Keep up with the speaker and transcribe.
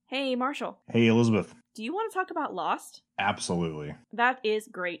Hey, Marshall. Hey, Elizabeth. Do you want to talk about Lost? Absolutely. That is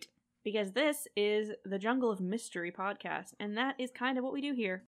great, because this is the Jungle of Mystery podcast, and that is kind of what we do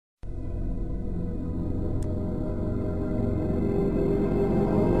here.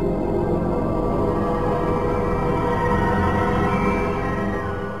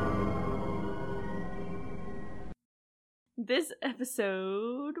 This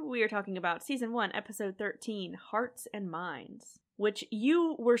episode, we are talking about Season 1, Episode 13, Hearts and Minds, which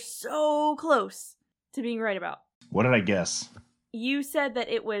you were so close to being right about. What did I guess? You said that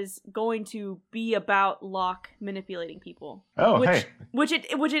it was going to be about Locke manipulating people. Oh, hey. Which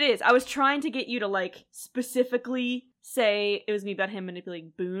it is. I was trying to get you to, specifically say it was me about him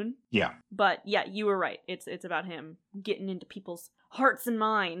manipulating Boone. Yeah. But, yeah, you were right. It's about him getting into people's hearts and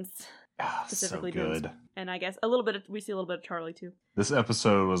minds. Specifically so good. Boone's. And I guess we see a little bit of Charlie, too. This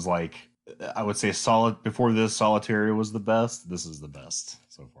episode was I would say solid. Before this, Solitary was the best. This is the best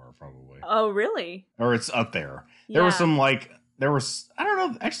so far, probably. Oh, really? Or it's up there. Yeah. There was some, I don't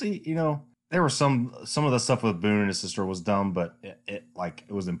know, actually, there was some of the stuff with Boone and his sister was dumb, but it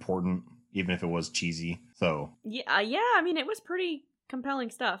was important, even if it was cheesy. So. Yeah, I mean, it was pretty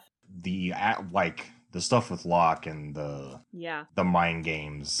compelling stuff. The stuff with Locke and the mind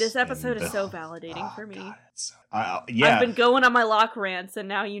games. This episode is so validating for me. God, yeah. I've been going on my Locke rants, and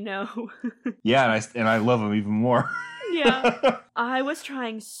now you know. Yeah, and I love him even more. Yeah. I was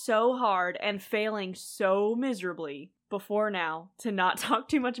trying so hard and failing so miserably before now to not talk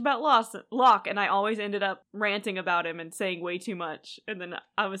too much about Locke, and I always ended up ranting about him and saying way too much. And then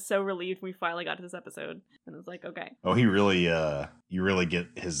I was so relieved we finally got to this episode, and I was like, okay. Oh, he really, you really get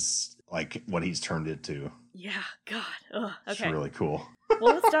his, what he's turned into. Yeah, God. Ugh. Okay. It's really cool.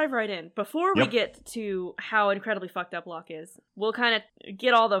 Well, let's dive right in. Before we get to how incredibly fucked up Locke is, we'll kind of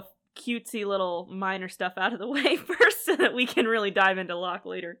get all the cutesy little minor stuff out of the way first so that we can really dive into Locke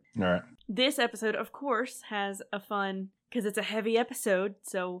later. All right. This episode, of course, has a fun, because it's a heavy episode,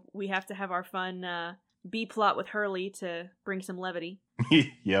 so we have to have our fun B-plot with Hurley to bring some levity.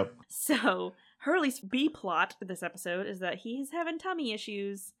 Yep. So, Hurley's B-plot this episode is that he's having tummy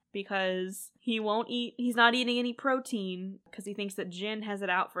issues because he's not eating any protein because he thinks that Jin has it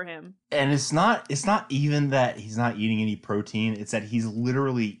out for him. And it's not even that he's not eating any protein, it's that he's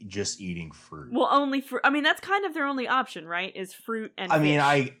literally just eating fruit. Well, only fruit. I mean, that's kind of their only option, right? Is fruit and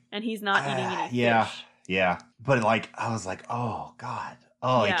fish. And he's not eating any fish. Yeah. But I was like, oh God.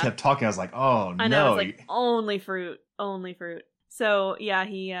 Oh, yeah. He kept talking. I was like, oh no. I know, it's only fruit. So,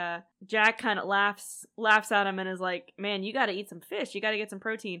 yeah, Jack kind of laughs at him and is like, man, you gotta eat some fish. You gotta get some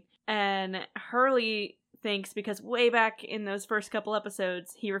protein. And Hurley thinks, because way back in those first couple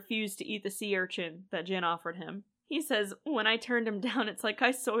episodes, he refused to eat the sea urchin that Jin offered him. He says, when I turned him down, it's like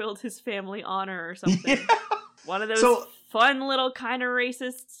I soiled his family honor or something. Yeah. One of those fun little kind of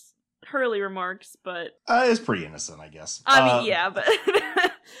racist Hurley remarks, but... it's pretty innocent, I guess. I mean, yeah, but...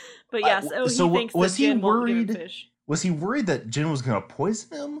 but yeah, so he thinks that Jin won't give him fish. Was he worried that Jin was going to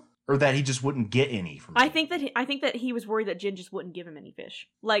poison him, or that he just wouldn't get any from Jin? I think that he was worried that Jin just wouldn't give him any fish.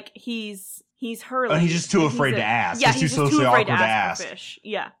 He's Hurley. Oh, he's just too afraid to ask. Yeah, he's too socially awkward to ask. For fish.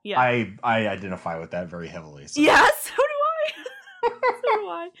 Yeah. I identify with that very heavily. So. Yeah, so do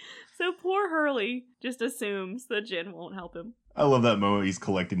I. So poor Hurley just assumes that Jin won't help him. I love that moment. He's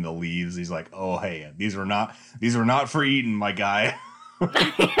collecting the leaves. He's like, "Oh, hey, these are not for eating, my guy."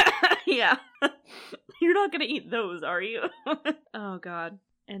 Yeah. You're not gonna eat those, are you? Oh God.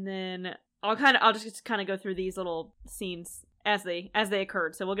 And then I'll just kind of go through these little scenes as they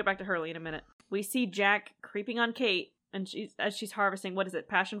occurred. So we'll get back to Hurley in a minute. We see Jack creeping on Kate, and she's harvesting, what is it,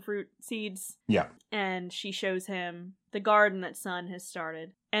 passion fruit seeds? Yeah. And she shows him the garden that Sun has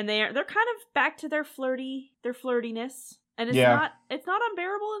started, and they're kind of back to their flirtiness. And it's not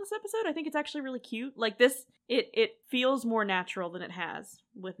unbearable in this episode. I think it's actually really cute. It feels more natural than it has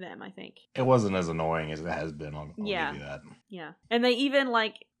with them, I think. It wasn't as annoying as it has been. I'll give you that. Yeah. And they even,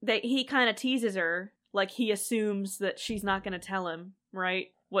 he kind of teases her, he assumes that she's not going to tell him, right,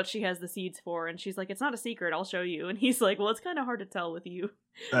 what she has the seeds for. And she's like, it's not a secret, I'll show you. And he's like, well, it's kind of hard to tell with you.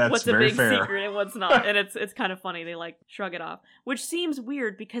 That's what's a very big fair. secret and what's not. And it's kind of funny. They shrug it off, which seems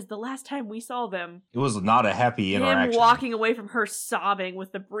weird because the last time we saw them, it was not a happy interaction. Him walking away from her sobbing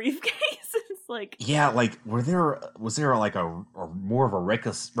with the briefcase. It's was there a more of a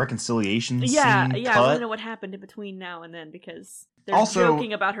reconciliation scene cut? I want to know what happened in between now and then, because they're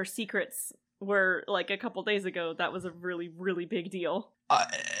joking about her secrets, where a couple days ago that was a really, really big deal.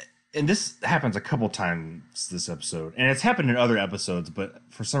 And this happens a couple times this episode, and it's happened in other episodes, but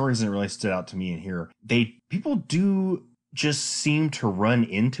for some reason it really stood out to me in here. People do just seem to run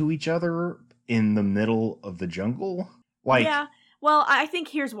into each other in the middle of the jungle. Well, I think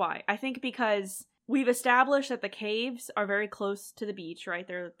here's why. I think because we've established that the caves are very close to the beach, right?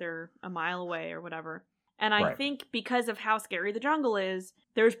 They're a mile away or whatever. And I think because of how scary the jungle is,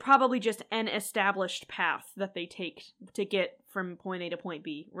 there's probably just an established path that they take to get from point A to point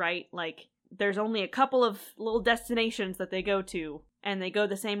B, right? Like, there's only a couple of little destinations that they go to, and they go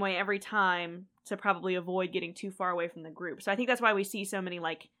the same way every time to probably avoid getting too far away from the group. So I think that's why we see so many,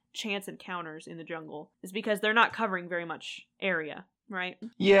 like, chance encounters in the jungle, is because they're not covering very much area, right?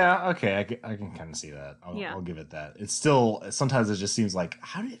 Yeah, okay, I can kind of see that. I'll give it that. It's still, sometimes it just seems like,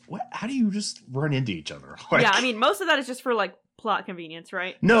 how do you just run into each other? Like, yeah, I mean, most of that is just for, like, plot convenience,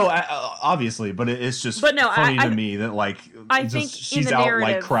 right? No, obviously, but it's just funny to me that, like, I think she's out,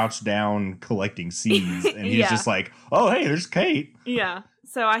 like, crouched down collecting seeds, and he's just like, oh, hey, there's Kate. Yeah,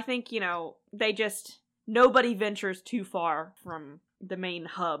 so I think, nobody ventures too far from the main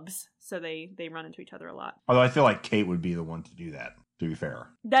hubs, so they run into each other a lot. Although I feel like Kate would be the one to do that, to be fair.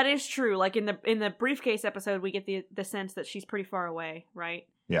 That is true. Like, in the briefcase episode, we get the sense that she's pretty far away, right?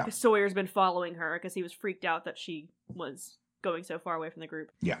 Yeah. Because Sawyer's been following her, because he was freaked out that she was going so far away from the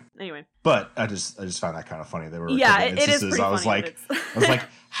group. Yeah. Anyway. But I just found that kind of funny. They were it is pretty funny. I was like,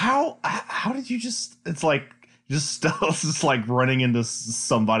 how did you just? It's like just like running into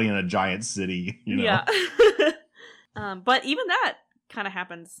somebody in a giant city. Yeah. But even that kind of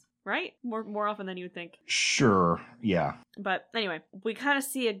happens, right? More often than you would think. Sure. Yeah. But anyway, we kind of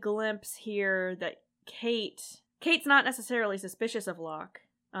see a glimpse here that Kate's not necessarily suspicious of Locke.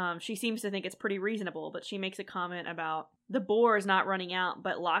 She seems to think it's pretty reasonable, but she makes a comment about the boar is not running out,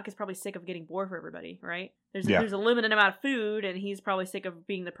 but Locke is probably sick of getting boar for everybody, right? There's a limited amount of food, and he's probably sick of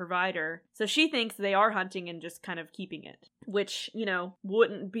being the provider. So she thinks they are hunting and just kind of keeping it, which,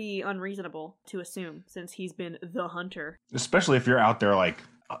 wouldn't be unreasonable to assume, since he's been the hunter. Especially if you're out there, like,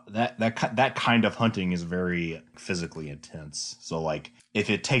 that kind of hunting is very physically intense. So, like, if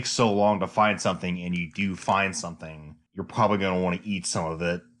it takes so long to find something and you do find something, you're probably going to want to eat some of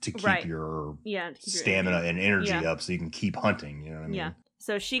it to keep your stamina and energy up so you can keep hunting. You know what I mean? Yeah.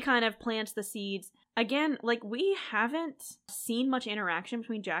 So she kind of plants the seeds. Again, like, we haven't seen much interaction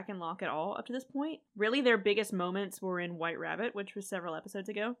between Jack and Locke at all up to this point. Really, their biggest moments were in White Rabbit, which was several episodes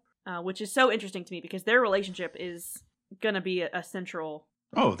ago, which is so interesting to me because their relationship is going to be a central...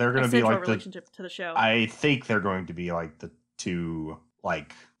 Oh, they're going to be like relationship to the show. I think they're going to be like the two,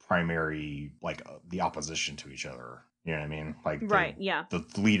 like, primary, like, the opposition to each other. You know what I mean? Like, the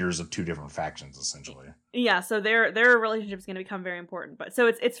leaders of two different factions, essentially. Yeah, so their relationship is going to become very important. But so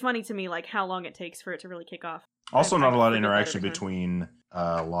it's funny to me, like, how long it takes for it to really kick off. Also, not a lot of interaction between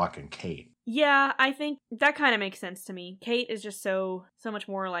Locke and Kate. Yeah, I think that kind of makes sense to me. Kate is just so much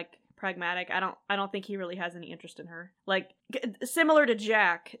more, like, pragmatic. I don't think he really has any interest in her. Like, similar to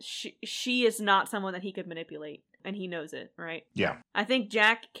Jack, she is not someone that he could manipulate, and he knows it, right? Yeah. I think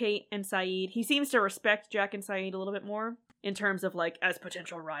Jack, Kate, and Sayid, he seems to respect Jack and Sayid a little bit more in terms of, like, as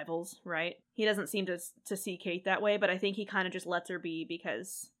potential rivals, right? He doesn't seem to see Kate that way, but I think he kind of just lets her be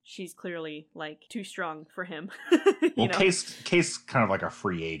because she's clearly, like, too strong for him. Well, Kate's kind of like a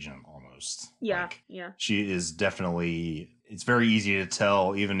free agent almost. Yeah, like, yeah. She is definitely... It's very easy to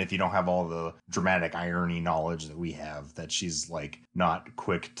tell, even if you don't have all the dramatic irony knowledge that we have, that she's, like, not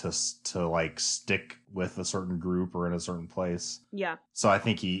quick to like stick with a certain group or in a certain place. Yeah. So I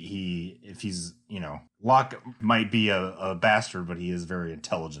think he if he's, Locke might be a bastard, but he is very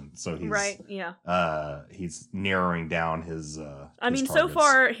intelligent. So he's right. Yeah. He's narrowing down his. I mean, targets. So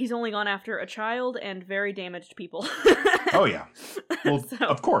far he's only gone after a child and very damaged people. Oh yeah. Well,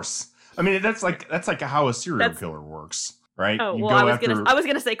 of course. I mean, that's like how a serial killer works. Right? Oh, well, I was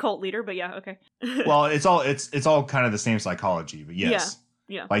gonna say cult leader, but yeah, okay. Well, it's all kind of the same psychology, but yes.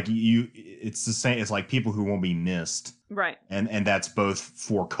 Yeah. Like it's the same. It's like people who won't be missed. Right. And that's both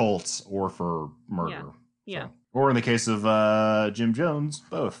for cults or for murder. Yeah. So. Or in the case of Jim Jones,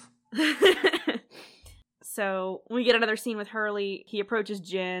 both. So we get another scene with Hurley. He approaches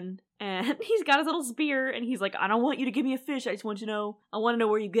Jen, and he's got his little spear, and he's like, "I don't want you to give me a fish. I just want to know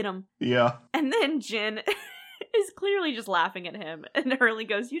where you get them." Yeah. And then Jen is clearly just laughing at him, and Hurley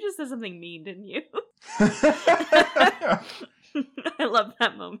goes, "You just said something mean, didn't you?" I love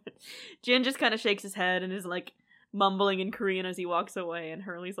that moment. Jen just kind of shakes his head and is like mumbling in Korean as he walks away, and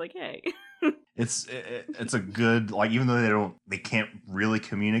Hurley's like, "Hey." It's a good, like, even though they can't really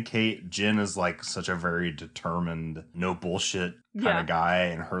communicate, Jen is like such a very determined, no bullshit kind of guy,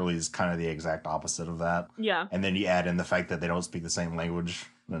 and Hurley's kind of the exact opposite of that. Yeah. And then you add in the fact that they don't speak the same language.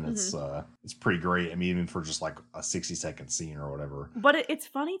 and it's pretty great. I mean, even for just like a 60-second scene or whatever. But it's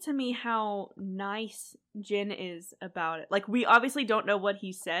funny to me how nice Jin is about it. Like, we obviously don't know what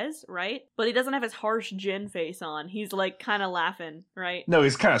he says, right? But he doesn't have his harsh Jin face on. He's like kind of laughing, right? No,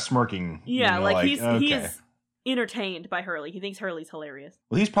 he's kind of smirking. Yeah, like he's entertained by Hurley. He thinks Hurley's hilarious.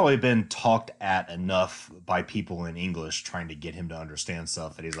 Well, he's probably been talked at enough by people in English trying to get him to understand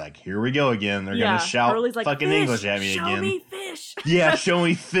stuff that he's like, here we go again. They're going to shout like, fucking English at me again. Show me fish. Yeah, show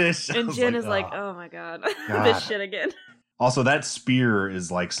me fish. And Jin is like, oh my God. This shit again. Also, that spear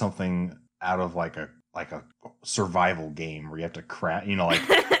is like something out of like a survival game where you have to crack, like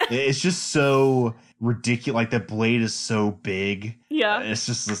it's just so ridiculous. Like the blade is so big. Yeah. It's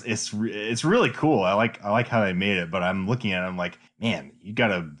just, it's really cool. I like how they made it, but I'm looking at it, I'm like, man,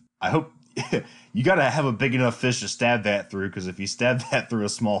 I hope you gotta have a big enough fish to stab that through, because if you stab that through a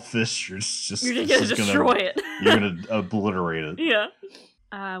small fish, you're just gonna destroy it. You're gonna obliterate it.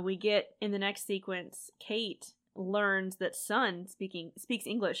 Yeah. We get in the next sequence, Kate learns that Sun speaks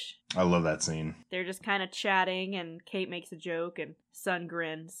English. I love that scene. They're just kind of chatting, and Kate makes a joke, and Sun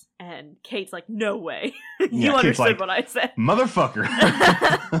grins, and Kate's like, "No way, you understood what I said, motherfucker."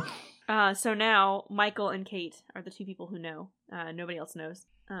 So now Michael and Kate are the two people who know. Nobody else knows.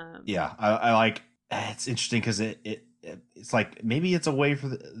 I like. It's interesting because it's like maybe it's a way for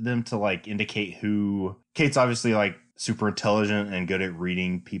them to like indicate who Kate's obviously like super intelligent and good at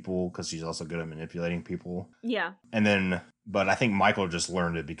reading people because she's also good at manipulating people. Yeah. And then, but I think Michael just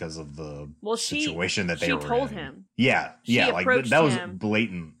learned it because of the situation that they were in. She told him. Yeah. Like that was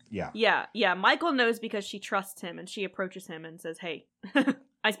blatant. Yeah. Yeah. Michael knows because she trusts him and she approaches him and says, "Hey,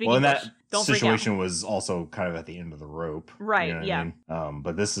 I speak English. And that situation was also kind of at the end of the rope. Right. You know what I mean?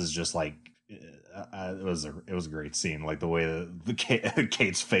 But this is just like, it was a great scene. Like the way the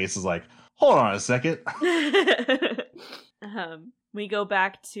Kate's face is like, hold on a second. We go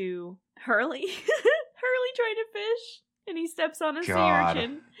back to Hurley. Hurley trying to fish, and he steps on a sea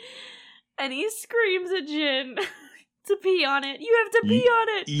urchin, and he screams at Jin to pee on it. You have to pee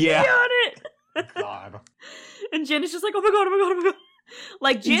on it. Yeah. Pee on it. God. And Jin is just like, oh my god.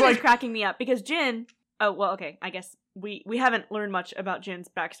 Like, Jin is cracking me up because Jin. Oh well, okay. I guess we haven't learned much about Jin's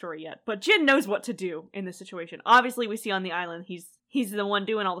backstory yet, but Jin knows what to do in this situation. Obviously, we see on the island he's the one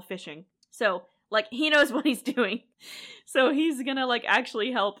doing all the fishing. So, like, he knows what he's doing. So he's gonna, like,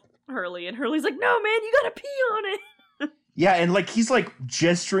 actually help Hurley. And Hurley's like, no, man, you gotta pee on it. Yeah, and, like, he's, like,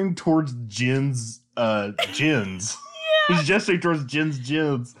 gesturing towards Jin's. Yeah. He's gesturing towards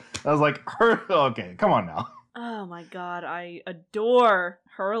Jin's. I was like, okay, come on now. Oh, my God. I adore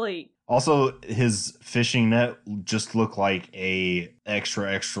Hurley. Also, his fishing net just looked like a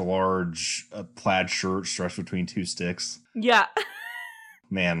extra large plaid shirt stretched between two sticks. Yeah.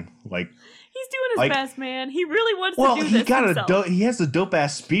 Man, like, he's doing his best, man. He really wants to do this himself. He has a dope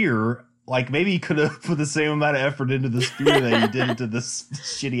ass spear. Like, maybe he could have put the same amount of effort into the spear that he did into this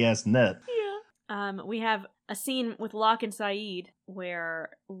shitty ass net. Yeah. We have a scene with Locke and Saeed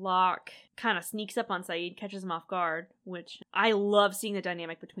where Locke kind of sneaks up on Saeed, catches him off guard, which I love seeing the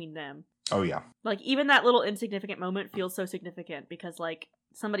dynamic between them. Oh yeah. Like, even that little insignificant moment feels so significant because, like,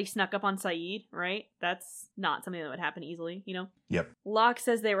 somebody snuck up on Saeed, right? That's not something that would happen easily, you know? Yep. Locke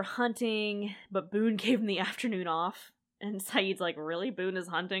says they were hunting, but Boone gave him the afternoon off. And Saeed's like, really? Boone is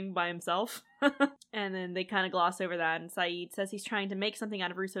hunting by himself? And then they kind of gloss over that, and Saeed says he's trying to make something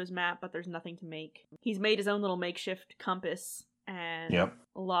out of Russo's map, but there's nothing to make. He's made his own little makeshift compass, and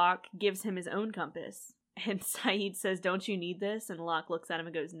Locke gives him his own compass. And Saeed says, don't you need this? And Locke looks at him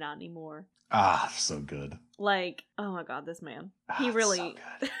and goes, not anymore. Ah, so good. Like, oh my god, this man. He really... So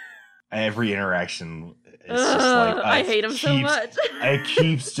good. Every interaction is just like... I hate him so much. It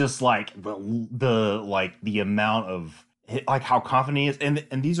keeps just like the amount of... like how confident he is.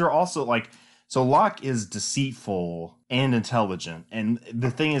 And these are also like... So Locke is deceitful and intelligent. And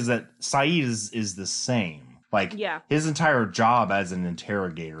the thing is that Saeed is the same. Like, his entire job as an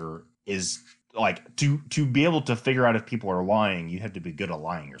interrogator is... like to be able to figure out if people are lying, you have to be good at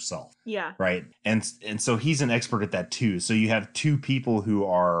lying yourself. Yeah. Right. And so he's an expert at that too. So you have two people who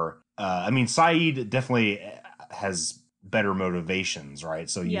are, Saeed definitely has better motivations, right?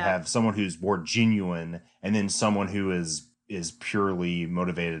 So you have someone who's more genuine and then someone who is purely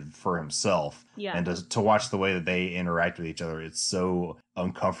motivated for himself. Yeah. And to watch the way that they interact with each other, it's so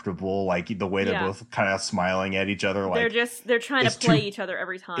uncomfortable. Like the way they're both kind of smiling at each other. Like they're trying to play each other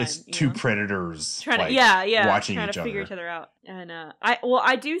every time. It's two predators trying to watching trying each to other. figure each other out. And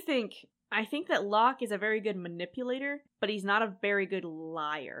I think that Locke is a very good manipulator, but he's not a very good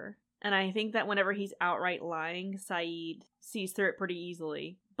liar. And I think that whenever he's outright lying, Saeed sees through it pretty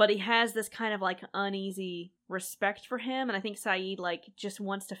easily. But he has this kind of like uneasy respect for him, and I think Sayid, like, just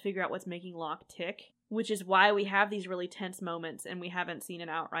wants to figure out what's making Locke tick, which is why we have these really tense moments and we haven't seen an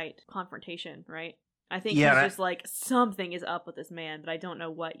outright confrontation, right? I think he's just like, something is up with this man, but I don't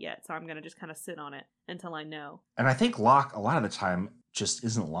know what yet, so I'm going to just kind of sit on it until I know. And I think Locke, a lot of the time, just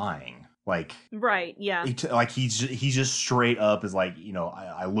isn't lying. Like, right, yeah. He's just straight up is like, you know,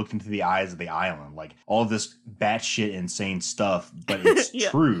 I looked into the eyes of the island, like all this batshit insane stuff, but it's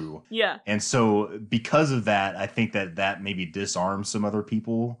true. Yeah. And so because of that, I think that maybe disarms some other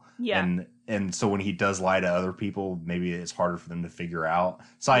people. Yeah. And so when he does lie to other people, maybe it's harder for them to figure out.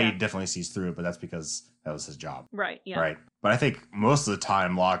 Sayid definitely sees through it, but that's because that was his job. Right, yeah. Right. But I think most of the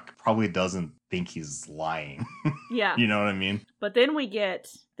time, Locke probably doesn't think he's lying. Yeah. You know what I mean? But then we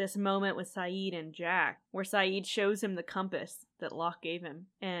get this moment with Sayid and Jack, where Sayid shows him the compass that Locke gave him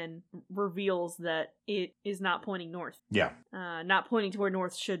and reveals that it is not pointing north. Yeah. Not pointing to where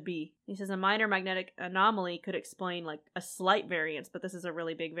north should be. He says a minor magnetic anomaly could explain like a slight variance, but this is a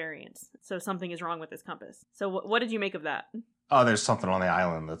really big variance. So something is wrong with this compass. So what did you make of that? Oh, there's something on the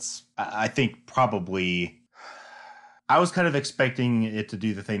island that's, I think probably... I was kind of expecting it to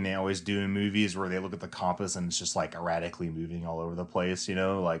do the thing they always do in movies where they look at the compass and it's just like erratically moving all over the place, you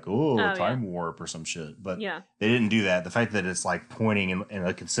know, like, time warp or some shit. But they didn't do that. The fact that it's like pointing in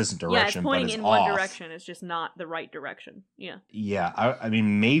a consistent direction, yeah, it's pointing but it's in off. one direction. It's just not the right direction. Yeah. Yeah. I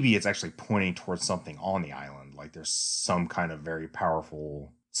mean, maybe it's actually pointing towards something on the island. Like there's some kind of very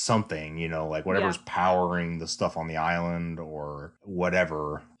powerful something, you know, like whatever's powering the stuff on the island or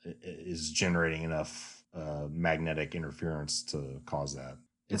whatever is generating enough magnetic interference to cause that.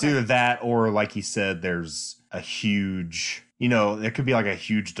 It's either that or, like he said, there's a huge, you know, there could be like a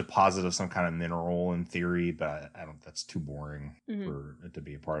huge deposit of some kind of mineral in theory, but I don't, that's too boring for it to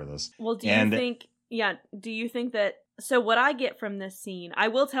be a part of this. Well, do you think that, so what I get from this scene, I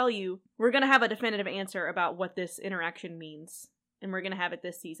will tell you, we're going to have a definitive answer about what this interaction means, and we're going to have it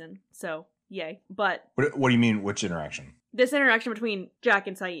this season, so yay. But what do you mean, which interaction? This interaction between Jack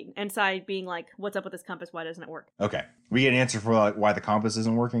and Sayid being like, what's up with this compass? Why doesn't it work? Okay. We get an answer for like, why the compass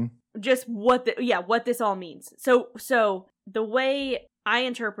isn't working? Just what this all means. So the way I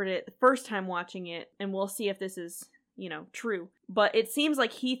interpret it the first time watching it, and we'll see if this is, you know, true, but it seems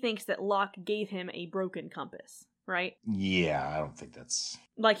like he thinks that Locke gave him a broken compass, right? Yeah, I don't think that's...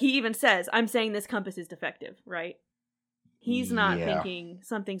 Like, he even says, I'm saying this compass is defective, right? He's not thinking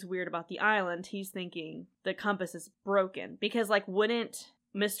something's weird about the island. He's thinking the compass is broken. Because, like, wouldn't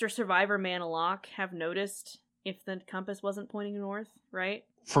Mr. Survivor Man Locke have noticed if the compass wasn't pointing north, right?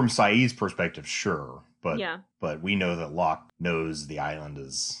 From Sayid's perspective, sure. But we know that Locke knows the island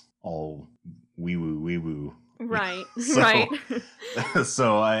is all wee-woo. Right, right.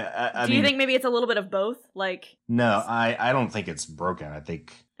 So, I Do you think maybe it's a little bit of both? Like... No, I don't think it's broken. I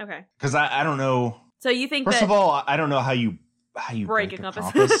think... Okay. Because I don't know... So you think First of all, I don't know how you break a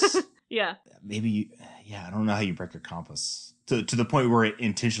compass. Yeah. Maybe I don't know how you break a compass to the point where it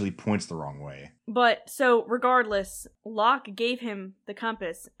intentionally points the wrong way. But so regardless, Locke gave him the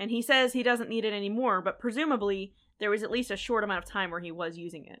compass and he says he doesn't need it anymore, but presumably there was at least a short amount of time where he was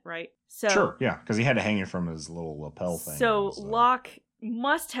using it, right? So sure, yeah, because he had to hang it from his little lapel thing. So Locke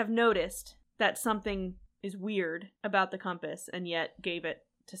must have noticed that something is weird about the compass and yet gave it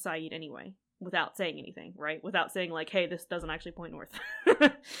to Sayid anyway. Without saying anything, right? Without saying like, hey, this doesn't actually point north.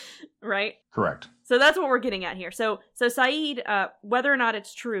 Right? Correct. So that's what we're getting at here. So Sayid, whether or not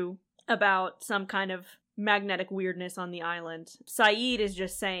it's true about some kind of magnetic weirdness on the island, Sayid is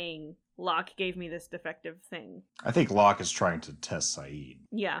just saying, Locke gave me this defective thing. I think Locke is trying to test Sayid.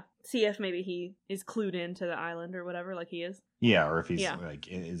 Yeah. See if maybe he is clued into the island or whatever, like he is. Yeah, or if he's like,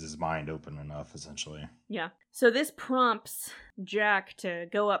 is his mind open enough, essentially. Yeah. So this prompts Jack to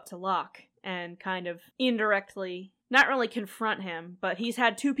go up to Locke and kind of indirectly, not really confront him, but he's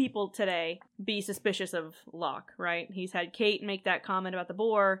had two people today be suspicious of Locke, right? He's had Kate make that comment about the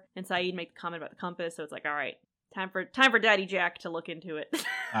boar, and Sayid make the comment about the compass, so it's like, all right, time for Daddy Jack to look into it.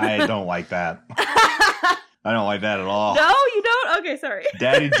 I don't like that. I don't like that at all. No, you don't? Okay, sorry.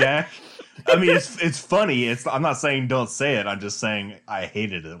 Daddy Jack? I mean, it's funny. I'm not saying don't say it. I'm just saying I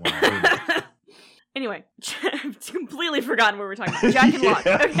hated it when I heard it. Anyway, I've completely forgotten what we were talking about. Jack and Locke,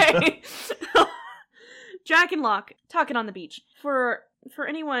 okay? Jack and Locke talking on the beach. For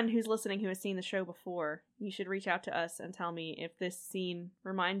anyone who's listening who has seen the show before, you should reach out to us and tell me if this scene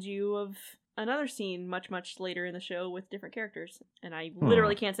reminds you of another scene much, much later in the show with different characters. And I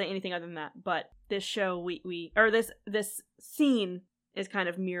literally can't say anything other than that. But this show, this scene is kind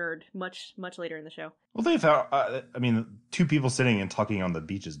of mirrored much, much later in the show. Well, they've I mean, two people sitting and talking on the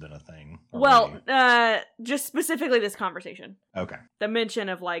beach has been a thing already. Well, just specifically this conversation. Okay. The mention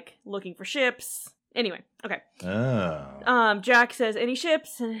of, like, looking for ships, Anyway, okay. Oh. Jack says, any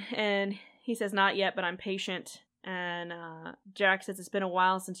ships? And he says, not yet, but I'm patient. And Jack says, it's been a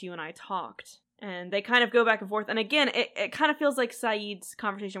while since you and I talked. And they kind of go back and forth. And again, it kind of feels like Sayid's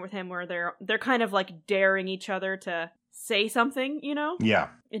conversation with him where they're kind of like daring each other to say something, you know? Yeah.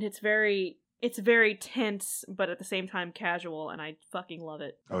 And it's very tense, but at the same time casual, and I fucking love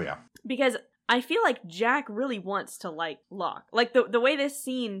it. Oh, yeah. Because I feel like Jack really wants to like Locke. Like the way this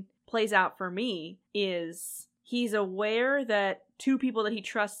scene plays out for me is he's aware that two people that he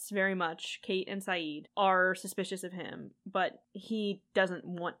trusts very much, Kate and Sayid, are suspicious of him, but he doesn't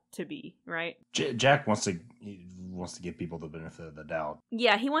want to be, right? Jack wants to give people the benefit of the doubt.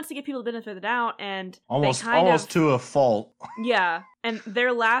 Yeah, he wants to give people the benefit of the doubt, and almost to a fault. Yeah, and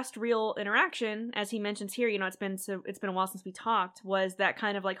their last real interaction, as he mentions here, you know, it's been a while since we talked, was that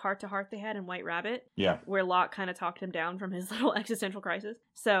kind of like heart to heart they had in White Rabbit. Yeah, where Locke kind of talked him down from his little existential crisis.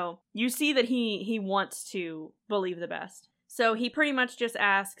 So you see that he wants to believe the best. So he pretty much just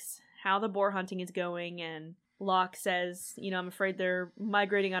asks how the boar hunting is going, and Locke says, you know, I'm afraid they're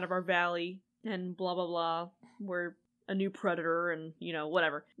migrating out of our valley, and blah, blah, blah. We're a new predator, and, you know,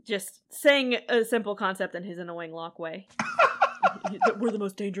 whatever. Just saying a simple concept in his annoying Locke way. We're the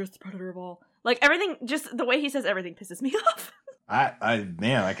most dangerous predator of all. Like, everything, just the way he says everything pisses me off. I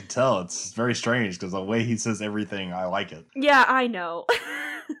can tell. It's very strange, because the way he says everything, I like it. Yeah, I know.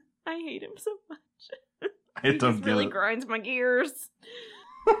 I hate him so much. He just really grinds my gears.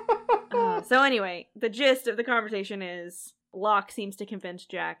 So anyway, the gist of the conversation is Locke seems to convince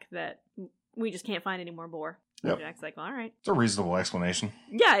Jack that we just can't find any more boar. Yep. Jack's like, all right. It's a reasonable explanation.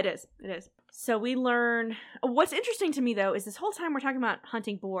 Yeah, it is. It is. So we learn... What's interesting to me, though, is this whole time we're talking about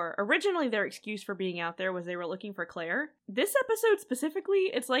hunting boar. Originally, their excuse for being out there was they were looking for Claire. This episode specifically,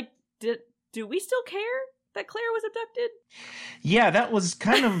 it's like, do we still care that Claire was abducted? Yeah, that was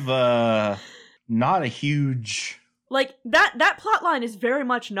kind of... not a huge... Like, that plot line is very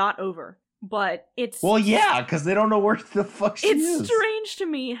much not over, but it's... Well, yeah, because they don't know where the fuck she is. It's strange to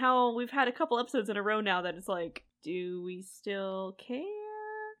me how we've had a couple episodes in a row now that it's like, do we still care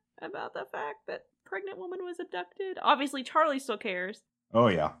about the fact that pregnant woman was abducted? Obviously, Charlie still cares. Oh,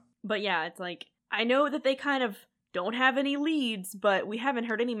 yeah. But yeah, it's like, I know that they kind of don't have any leads, but we haven't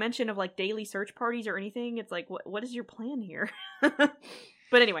heard any mention of, like, daily search parties or anything. It's like, what is your plan here?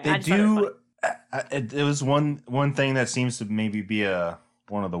 But anyway, I just thought it was funny. It was one thing that seems to maybe be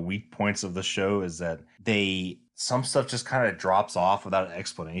one of the weak points of the show is that some stuff just kind of drops off without an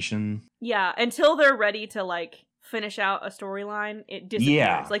explanation. Yeah, until they're ready to like finish out a storyline, it disappears.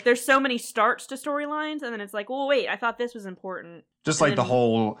 Yeah. Like there's so many starts to storylines, and then it's like, well, wait, I thought this was important. Just like the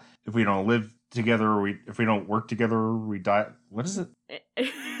whole, if we don't live together, if we don't work together, we die. What is it?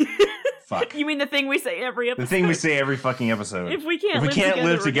 Fuck. You mean the thing we say every episode? The thing we say every fucking episode. If we can't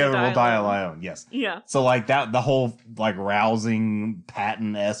live together, we'll die alone. Yes. Yeah. So like that, the whole like rousing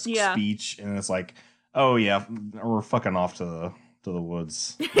Patton-esque speech, and it's like, oh yeah, we're fucking off to the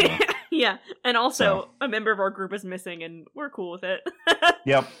woods. Yeah. Yeah, and also a member of our group is missing, and we're cool with it.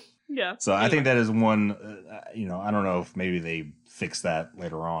 Yep. Yeah. So anyway. I think that is one. I don't know if maybe they fix that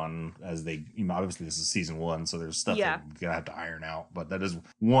later on as they. Obviously, this is season 1, so there's stuff that we're gonna have to iron out. But that is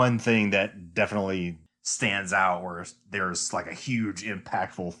one thing that definitely stands out, where there's like a huge,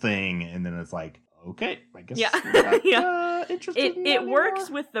 impactful thing, and then it's like, okay, I guess. Yeah. Interested. It works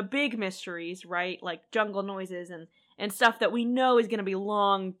with the big mysteries, right? Like jungle noises and stuff that we know is going to be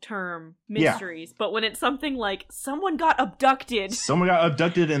long-term mysteries. Yeah. But when it's something like someone got abducted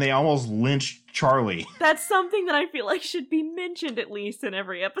and they almost lynched Charlie. That's something that I feel like should be mentioned at least in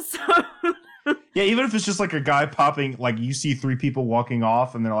every episode. Yeah, even if it's just like a guy popping, like you see 3 people walking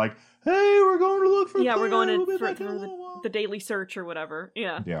off and they're like, hey, we're going to look for Claire. We're going to the daily search or whatever.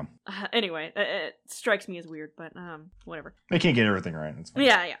 Yeah. Yeah. Anyway, it strikes me as weird, but whatever. They can't get everything right. It's fine.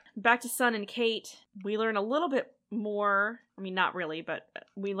 Yeah. Back to Sun and Kate. We learn a little bit more. I mean, not really, but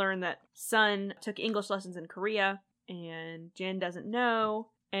we learn that Sun took English lessons in Korea, and Jin doesn't know.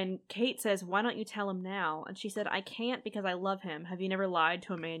 And Kate says, why don't you tell him now? And she said, I can't because I love him. Have you never lied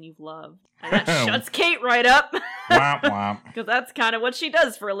to a man you've loved? And that shuts Kate right up. Womp womp. Because that's kind of what she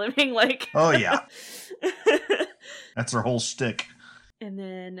does for a living. Like, oh, yeah. That's her whole shtick. And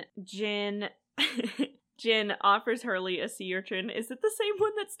then Jin offers Hurley a sea urchin. Is it the same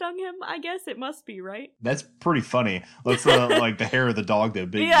one that stung him? I guess it must be, right? That's pretty funny. Looks like the hair of the dog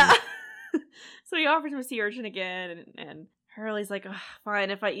that big. Yeah. So he offers him a sea urchin again, and Hurley's like, oh,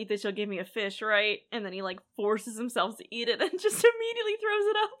 fine, if I eat this, you'll give me a fish, right? And then he, like, forces himself to eat it and just immediately throws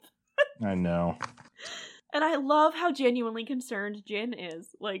it up. I know. And I love how genuinely concerned Jin is.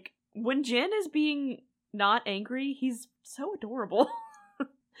 Like, when Jin is being not angry, he's so adorable.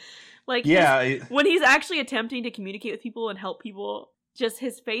 Like, when he's actually attempting to communicate with people and help people, just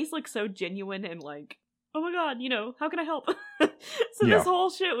his face looks so genuine and like, oh my god, how can I help? So this whole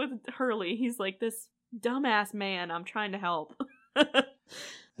shit with Hurley, he's like this dumbass man I'm trying to help.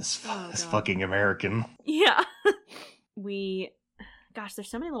 This fucking American. Yeah. Gosh, there's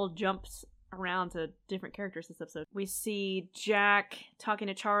so many little jumps around to different characters this episode. We see Jack talking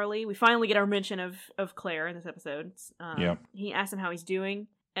to Charlie. We finally get our mention of Claire in this episode. He asks him how he's doing,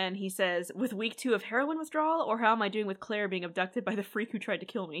 and he says, with week 2 of heroin withdrawal, or how am I doing with Claire being abducted by the freak who tried to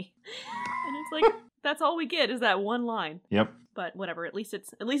kill me? And it's like, that's all we get is that one line. Yep. But whatever, at least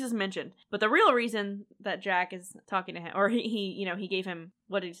it's mentioned. But the real reason that Jack is talking to him, or he gave him,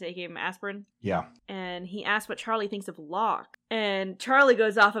 what did he say? He gave him aspirin? Yeah. And he asked what Charlie thinks of Locke. And Charlie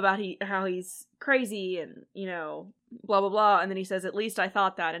goes off about how he's crazy and, blah, blah, blah. And then he says, at least I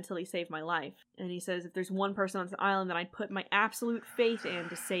thought that until he saved my life. And he says, if there's one person on this island that I'd put my absolute faith in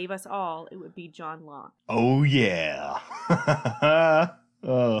to save us all, it would be John Locke. Oh, yeah.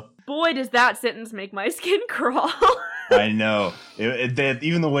 Boy, does that sentence make my skin crawl. I know.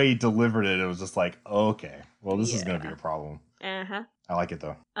 Even the way he delivered it, it was just like, okay, well, this is going to be a problem. Uh-huh. I like it,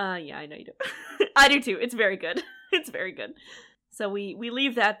 though. Yeah, I know you do. I do, too. It's very good. It's very good. So we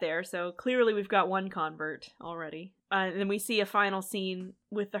leave that there. So clearly we've got one convert already. And then we see a final scene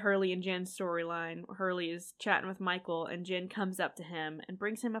with the Hurley and Jen storyline. Hurley is chatting with Michael, and Jen comes up to him and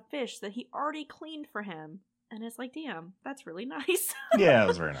brings him a fish that he already cleaned for him. And it's like, damn, that's really nice. Yeah, it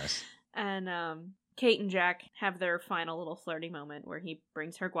was very nice. And Kate and Jack have their final little flirty moment where he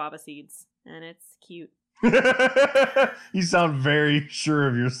brings her guava seeds, and it's cute. You sound very sure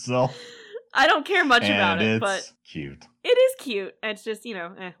of yourself. I don't care much about it, but it's cute. It is cute. It's just,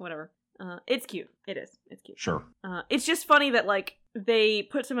 whatever. It's cute. It is. It's cute. Sure. It's just funny that, like, they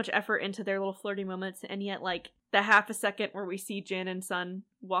put so much effort into their little flirty moments, and yet, like, the half a second where we see Jen and Sun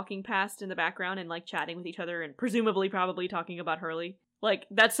walking past in the background and, like, chatting with each other and presumably probably talking about Hurley, like,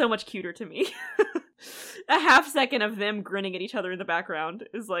 that's so much cuter to me. A half second of them grinning at each other in the background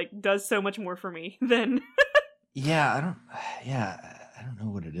is, like, does so much more for me than... I don't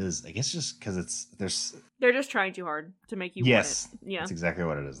know what it is. I guess just because they're just trying too hard to make you want it. Yeah. That's exactly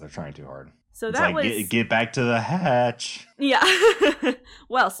what it is. They're trying too hard. So it's that like, was... Get back to the hatch. Yeah.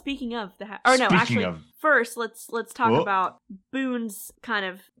 Well, speaking of the hatch... Or no, first, let's talk about Boone's kind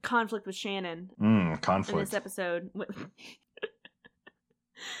of conflict with Shannon. Conflict. In this episode.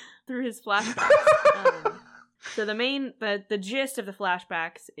 Through his flashbacks. So the gist of the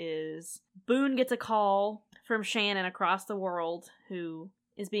flashbacks is Boone gets a call from Shannon across the world who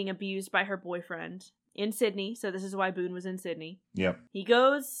is being abused by her boyfriend in Sydney. So this is why Boone was in Sydney. Yep. He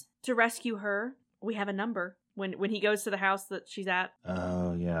goes to rescue her. We have a number. When he goes to the house that she's at.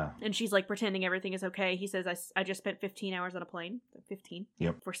 Oh, yeah. And she's like pretending everything is okay. He says, I just spent 15 hours on a plane. 15.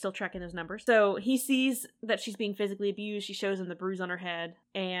 Yep. We're still tracking those numbers. So he sees that she's being physically abused. She shows him the bruise on her head.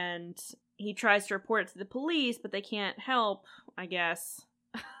 And he tries to report it to the police, but they can't help, I guess.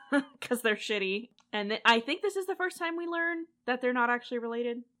 Because they're shitty. And I think this is the first time we learn that they're not actually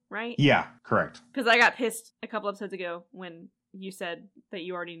related, right? Yeah, correct. Because I got pissed a couple episodes ago when you said that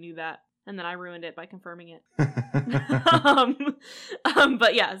you already knew that. And then I ruined it by confirming it.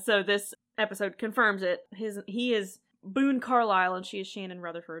 But yeah, so this episode confirms it. He is Boone Carlisle and she is Shannon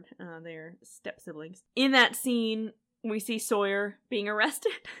Rutherford. They're step siblings. In that scene, we see Sawyer being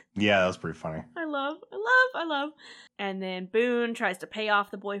arrested. Yeah, that was pretty funny. I love. And then Boone tries to pay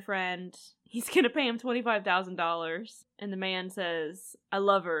off the boyfriend. He's gonna pay him $25,000. And the man says, I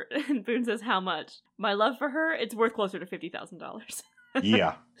love her. And Boone says, how much? My love for her, it's worth closer to $50,000.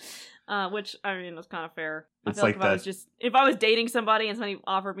 Yeah. Which, I mean, was kind of fair. It's I feel like if I was dating somebody and somebody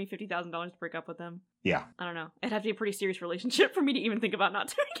offered me $50,000 to break up with them. Yeah. I don't know. It'd have to be a pretty serious relationship for me to even think about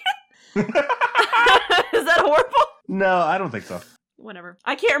not doing it. Is that horrible? No, I don't think so. Whatever.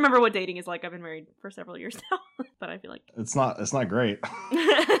 I can't remember what dating is like. I've been married for several years now. But I feel like... It's not great.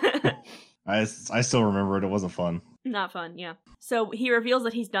 I still remember it. It wasn't fun. Not fun, yeah. So he reveals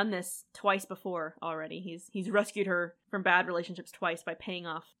that he's done this twice before already. He's rescued her from bad relationships twice by paying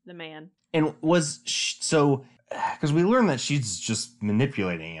off the man. And because we learned that she's just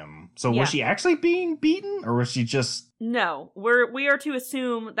manipulating him. So was she actually being beaten, or was she just... No, we are to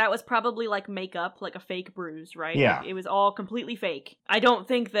assume that was probably like makeup, like a fake bruise, right? Yeah. Like, it was all completely fake. I don't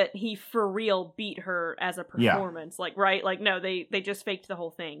think that he for real beat her as a performance, like, right? Like, no, they just faked the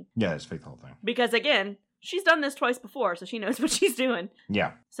whole thing. Yeah, they just faked the whole thing. Because again, she's done this twice before, so she knows what she's doing.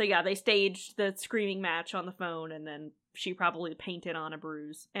 Yeah. So yeah, they staged the screaming match on the phone, and then she probably painted on a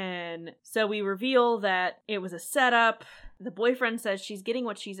bruise. And so we reveal that it was a setup. The boyfriend says she's getting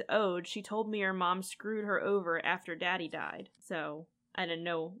what she's owed. She told me her mom screwed her over after daddy died. So I didn't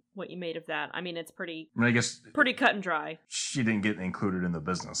know what you made of that. I mean, it's pretty. I guess pretty cut and dry. She didn't get included in the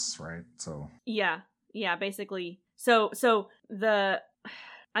business, right? So yeah, basically. So the.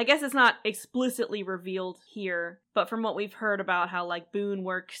 I guess it's not explicitly revealed here, but from what we've heard about how, like, Boone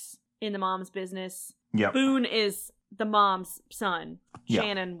works in the mom's business, Boone is the mom's son. Yep.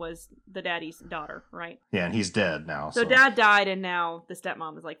 Shannon was the daddy's daughter, right? Yeah, and he's dead now. So dad died, and now the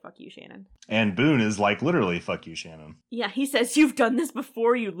stepmom is like, fuck you, Shannon. And Boone is like, literally, fuck you, Shannon. Yeah, he says, you've done this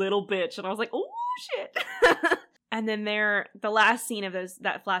before, you little bitch. And I was like, oh, shit. And then the last scene of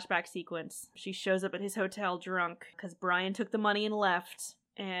that flashback sequence, she shows up at his hotel drunk, because Brian took the money and left.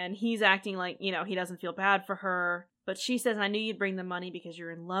 And he's acting like, he doesn't feel bad for her. But she says, I knew you'd bring the money because you're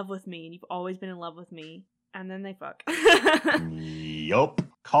in love with me, and you've always been in love with me. And then they fuck. Yup.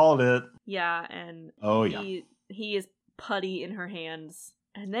 Called it. Yeah, and he is putty in her hands.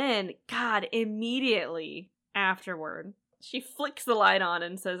 And then, God, immediately afterward, she flicks the light on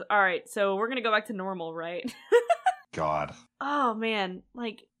and says, all right, so we're going to go back to normal, right? God. Oh, man.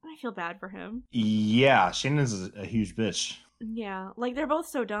 Like, I feel bad for him. Yeah, Shannon's a huge bitch. Yeah, like, they're both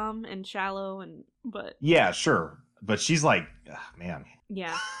so dumb and shallow, but... Yeah, sure. But she's like, man.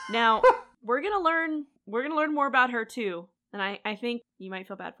 Yeah. Now, we're gonna learn more about her, too. And I think you might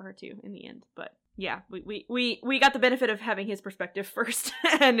feel bad for her, too, in the end. But, yeah, we got the benefit of having his perspective first.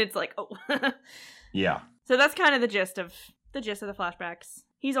 And it's like, oh. Yeah. So that's kind of the gist of the flashbacks.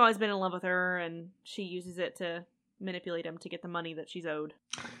 He's always been in love with her, and she uses it to manipulate him to get the money that she's owed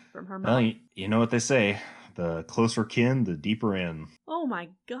from her mom. Well, you know what they say. The closer kin, the deeper in. Oh my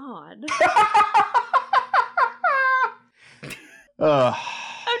god. I've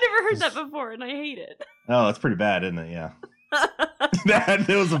never heard that before, and I hate it. Oh, that's pretty bad, isn't it? Yeah. that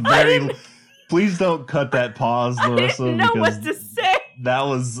was a very... Please don't cut that pause, Larissa. I didn't know what to say. That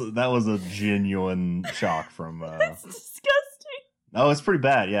was a genuine shock from... It's disgusting. Oh, it's pretty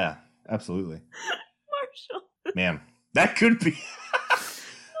bad, yeah. Absolutely. Marshall. Man, that could be...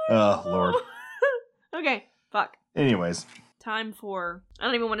 Oh, Lord. Okay, fuck. Anyways. Time for... I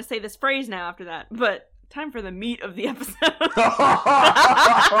don't even want to say this phrase now after that, but time for the meat of the episode.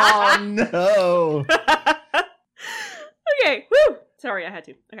 Oh, no. Okay, woo! Sorry, I had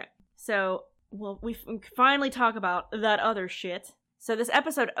to. Okay. So, we finally talk about that other shit. So this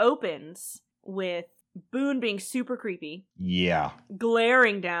episode opens with Boone being super creepy. Yeah.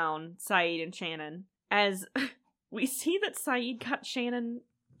 Glaring down Sayid and Shannon as we see that Sayid got Shannon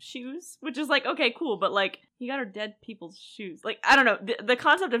shoes, which is like, okay, cool, but like, he got her dead people's shoes. Like, I don't know, the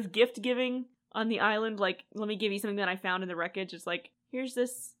concept of gift giving on the island, like, let me give you something that I found in the wreckage, it's like, here's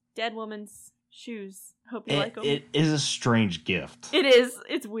this dead woman's shoes. Hope you like them. It is a strange gift. It is.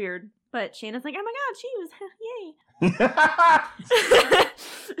 It's weird. But Shannon's like, oh my god, shoes.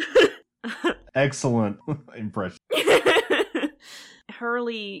 Yay. Excellent impression.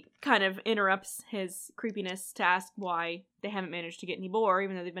 Hurley kind of interrupts his creepiness to ask why they haven't managed to get any boar,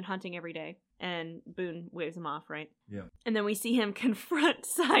 even though they've been hunting every day. And Boone waves him off, right? Yeah. And then we see him confront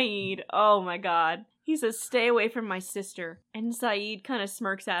Sayid. Oh my god. He says, stay away from my sister. And Sayid kind of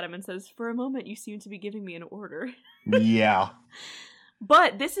smirks at him and says, for a moment you seem to be giving me an order. Yeah.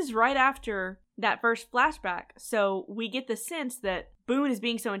 But this is right after that first flashback, so we get the sense that Boone is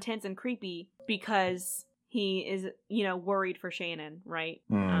being so intense and creepy because he is, worried for Shannon, right?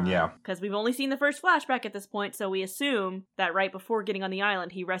 Yeah. Because we've only seen the first flashback at this point, so we assume that right before getting on the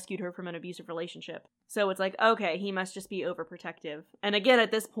island, he rescued her from an abusive relationship. So it's like, okay, he must just be overprotective. And again,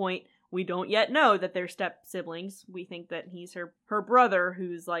 at this point, we don't yet know that they're step-siblings. We think that he's her brother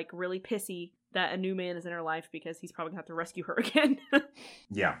who's, like, really pissy that a new man is in her life because he's probably going to have to rescue her again.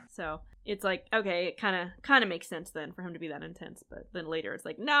 Yeah. So it's like, okay, it kind of makes sense then for him to be that intense. But then later it's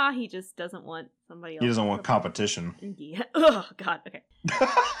like, nah, he just doesn't want somebody else. He doesn't want competition. Yeah. Oh, God. Okay.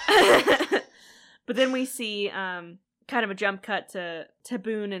 But then we see kind of a jump cut to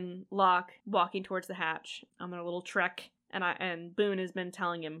Boone and Locke walking towards the hatch on their little trek. And Boone has been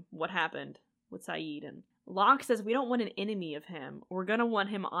telling him what happened with Sayid, and Locke says we don't want an enemy of him. We're gonna want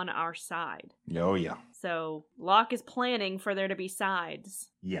him on our side. Oh, yeah. So Locke is planning for there to be sides.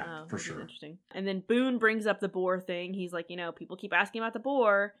 Yeah, for sure. Interesting. And then Boone brings up the boar thing. He's like, people keep asking about the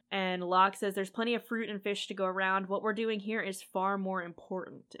boar. And Locke says there's plenty of fruit and fish to go around. What we're doing here is far more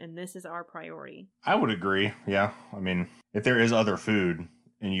important, and this is our priority. I would agree, yeah. I mean, if there is other food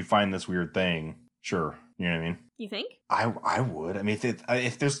and you find this weird thing, sure. You know what I mean? You think? I would. I mean,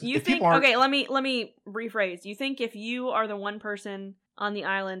 if there's... You if think... People okay, let me rephrase. You think if you are the one person on the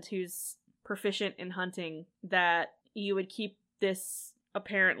island who's proficient in hunting, that you would keep this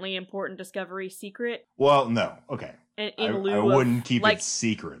apparently important discovery secret. Well, no. Okay. In lieu I wouldn't keep it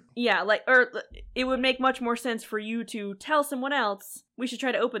secret. Yeah, or it would make much more sense for you to tell someone else, we should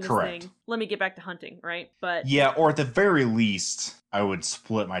try to open this thing. Let me get back to hunting, right? But yeah, or at the very least, I would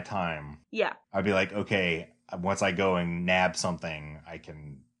split my time. Yeah. I'd be like, okay, once I go and nab something, I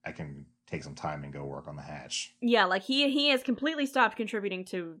can take some time and go work on the hatch. Yeah, like he has completely stopped contributing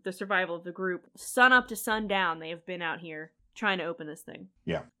to the survival of the group. Sun up to sundown, they have been out here trying to open this thing.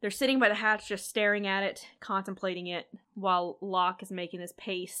 Yeah. They're sitting by the hatch just staring at it, contemplating it, while Locke is making this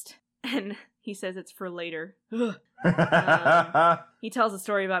paste. And he says it's for later. He tells a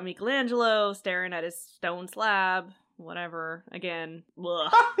story about Michelangelo staring at his stone slab. Whatever. Again.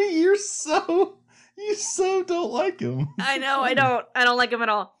 You so don't like him. I know, I don't like him at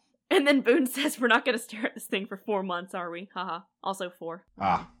all. And then Boone says we're not going to stare at this thing for 4 months, are we? Haha. Also 4.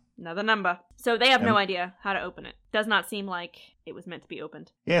 Another number. So they have no idea how to open it. Does not seem like it was meant to be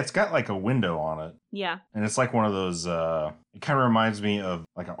opened. Yeah, it's got like a window on it. Yeah. And it's like one of those, it kind of reminds me of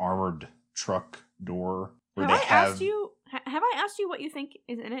like an armored truck door. Where have I asked you what you think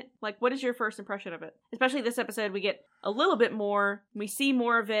is in it? Like, what is your first impression of it? Especially this episode, we get a little bit more, we see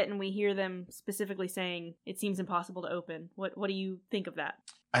more of it, and we hear them specifically saying it seems impossible to open. What do you think of that?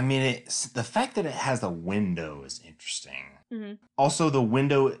 I mean, the fact that it has a window is interesting. Mm-hmm. Also, the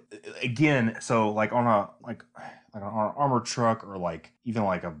window, again, so like on an armored truck or like even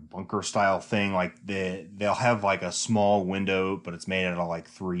like a bunker style thing, like they'll have like a small window, but it's made out of like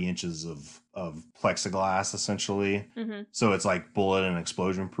 3 inches of plexiglass essentially. Mm-hmm. So it's like bullet and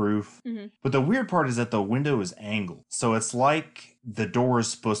explosion proof. Mm-hmm. But the weird part is that the window is angled. So it's like the door is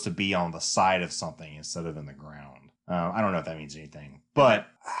supposed to be on the side of something instead of in the ground. I don't know if that means anything, but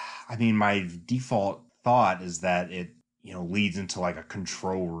I mean, my default thought is that it, leads into like a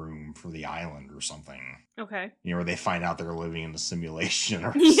control room for the island or something. Okay. Where they find out they're living in a simulation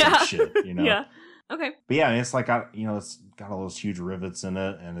or some shit, Yeah. Okay. But yeah, it's like, it's got all those huge rivets in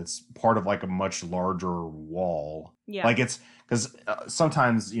it, and it's part of like a much larger wall. Yeah. Like it's, because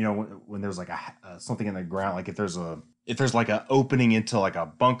sometimes, when there's like something in the ground, like if there's like a opening into like a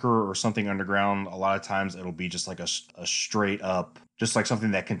bunker or something underground, a lot of times it'll be just like a straight up, just like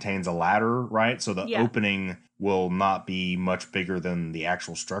something that contains a ladder, right? So the opening will not be much bigger than the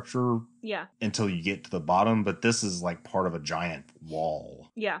actual structure until you get to the bottom. But this is like part of a giant wall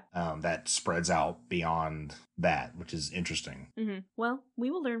that spreads out beyond that, which is interesting. Mm-hmm. Well,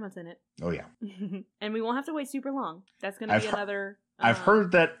 we will learn what's in it. Oh, yeah. And we won't have to wait super long. That's going to be another... I've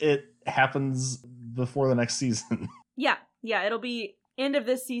heard that it happens before the next season. Yeah, it'll be end of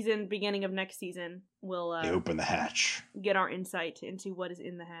this season, beginning of next season. We'll they open the hatch. Get our insight into what is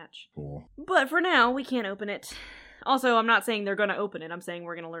in the hatch. Cool. But for now, we can't open it. Also, I'm not saying they're going to open it. I'm saying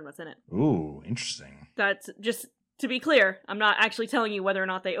we're going to learn what's in it. Ooh, interesting. That's just to be clear. I'm not actually telling you whether or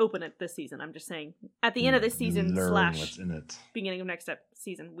not they open it this season. I'm just saying at the end of this season learn what's in it. Beginning of next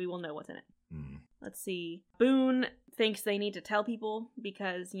season, we will know what's in it. Mm. Let's see. Boone thinks they need to tell people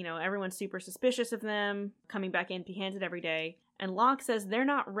because, everyone's super suspicious of them, coming back empty-handed every day. And Locke says they're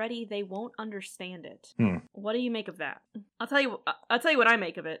not ready, they won't understand it. What do you make of that? I'll tell you what I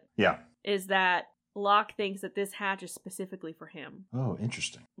make of it. Yeah. Is that Locke thinks that this hatch is specifically for him. Oh,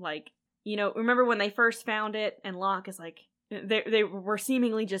 interesting. Like, remember when they first found it and Locke is like, they were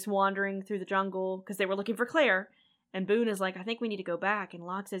seemingly just wandering through the jungle because they were looking for Claire. And Boone is like, I think we need to go back. And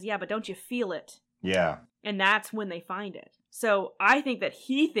Locke says, yeah, but don't you feel it? Yeah. And that's when they find it. So I think that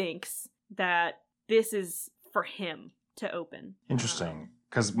he thinks that this is for him to open. Interesting.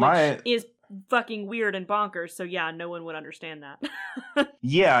 Because is fucking weird and bonkers. So yeah, no one would understand that.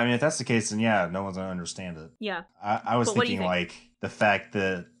 Yeah, I mean, if that's the case, then yeah, no one's going to understand it. Yeah. I was thinking like the fact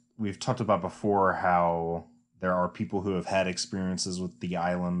that we've talked about before how there are people who have had experiences with the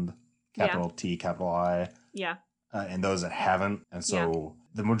island, capital T, capital I. Yeah. And those that haven't. And so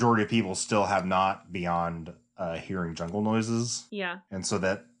the majority of people still have not beyond hearing jungle noises. Yeah. And so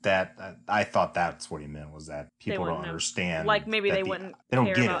that I thought that's what he meant, was that people don't understand. Like maybe they wouldn't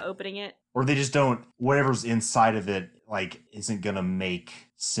care about opening it. Or they just don't, whatever's inside of it, like, isn't going to make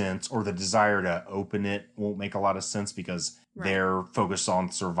sense, or the desire to open it won't make a lot of sense because they're focused on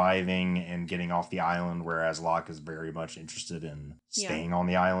surviving and getting off the island, whereas Locke is very much interested in staying on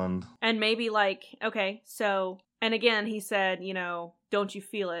the island. And maybe like, okay, so, and again, he said, don't you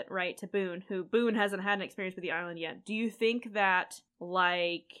feel it, right, to Boone, who Boone hasn't had an experience with the island yet. Do you think that,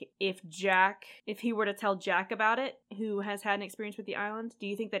 like, if he were to tell Jack about it, who has had an experience with the island, do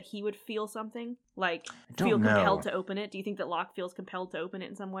you think that he would feel something? Like, feel compelled to open it? Do you think that Locke feels compelled to open it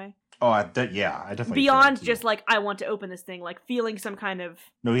in some way? Oh, I definitely beyond just, like, I want to open this thing, like, feeling some kind of...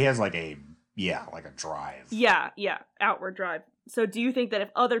 No, he has, like, a drive. Yeah, outward drive. So do you think that if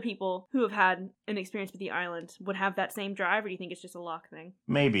other people who have had an experience with the island would have that same drive, or do you think it's just a Locke thing?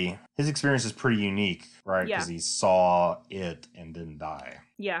 Maybe. His experience is pretty unique, right? Because he saw it and didn't die.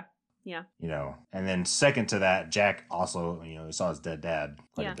 Yeah. Yeah. You know, and then second to that, Jack also, you know, he saw his dead dad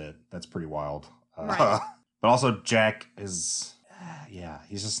quite a bit. That's pretty wild. Right. But also Jack is,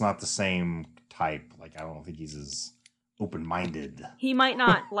 he's just not the same type. Like, I don't think he's as open-minded. He might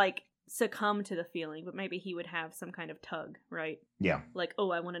not, like, succumb to the feeling, but maybe he would have some kind of tug, right? Yeah. Like, oh,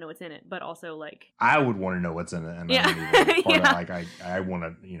 I want to know what's in it, but also, like... I would want to know what's in it. And like, I want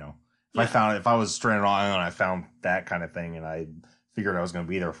to, you know, if I was stranded on an island and I found that kind of thing and I figured I was going to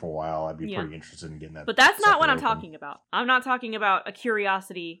be there for a while, I'd be pretty interested in getting that. But that's not what I'm talking about. I'm not talking about a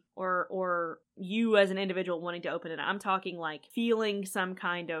curiosity or you as an individual wanting to open it. I'm talking like feeling some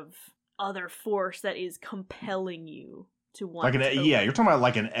kind of other force that is compelling you to want like you're talking about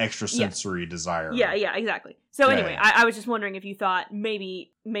like an extrasensory desire. Yeah, exactly. So anyway, I was just wondering if you thought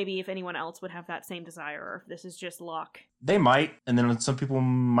maybe if anyone else would have that same desire, or if this is just Locke. They might, and then some people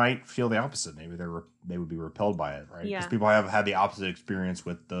might feel the opposite. Maybe they would be repelled by it, right? Because people have had the opposite experience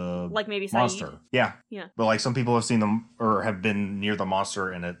with the maybe monster. Sayid. Yeah. But like some people have seen them or have been near the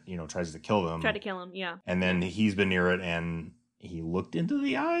monster and it, you know, tries to kill them. Tried to kill him, yeah. And then he's been near it and he looked into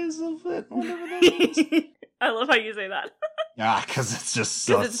the eyes of it. Whatever that is. I love how you say that. Yeah, because it's just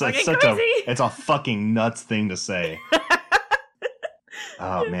it's such it's a fucking nuts thing to say.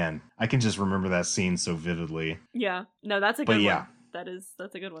 Oh man, I can just remember that scene so vividly. Yeah, no, that's a good one.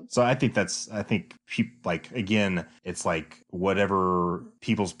 That's a good one. So I think people, like, again, it's like whatever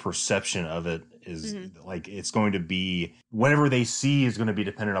people's perception of it is, like, it's going to be whatever they see is going to be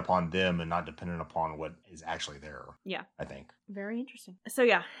dependent upon them and not dependent upon what is actually there. Yeah, I think. Very interesting. So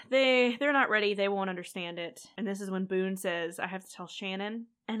yeah, they're not ready. They won't understand it. And this is when Boone says, "I have to tell Shannon."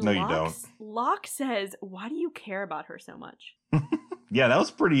 And no, you don't. Locke says, "Why do you care about her so much?" Yeah, that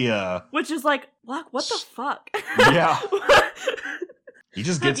was pretty. Which is like, Locke, what the fuck? Yeah. He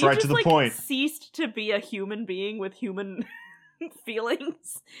just gets right to the point. Ceased to be a human being with human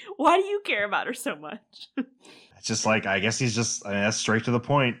feelings. Why do you care about her so much? It's just like, I guess he's just, that's straight to the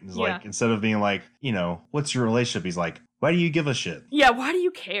point. It's like, instead of being like, you know, what's your relationship? He's like, why do you give a shit? Yeah, why do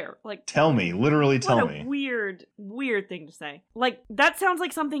you care? Like, tell me, literally tell me. Weird thing to say. Like, that sounds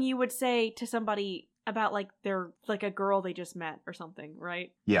like something you would say to somebody about like they're like a girl they just met or something,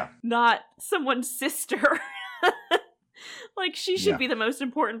 right? Yeah. Not someone's sister. Like, she should be the most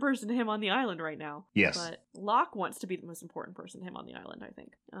important person to him on the island right now. Yes. But Locke wants to be the most important person to him on the island, I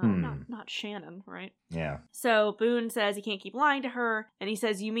think. Not Shannon, right? Yeah. So Boone says he can't keep lying to her, and he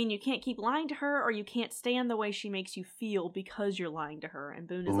says, you mean you can't keep lying to her, or you can't stand the way she makes you feel because you're lying to her? And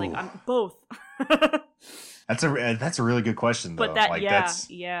Boone is like, I'm both. That's a really good question, though. But that, like,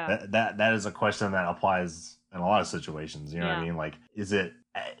 that is a question that applies in a lot of situations. You know what I mean? Like, is it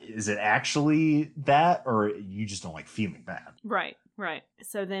actually that, or you just don't like feeling bad? Right.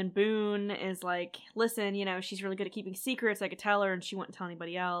 So then Boone is like, listen, you know, she's really good at keeping secrets. I could tell her and she wouldn't tell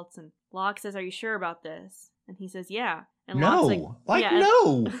anybody else. And Locke says, are you sure about this? And he says, yeah. And no. Locke's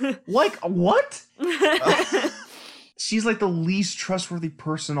no. Like, what? She's like the least trustworthy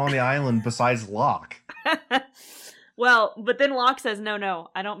person on the island besides Locke. Well, but then Locke says, no,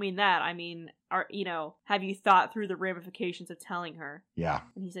 I don't mean that. I mean, have you thought through the ramifications of telling her? Yeah.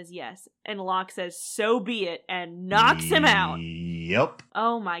 And he says, yes. And Locke says, so be it, and knocks him out. Yep.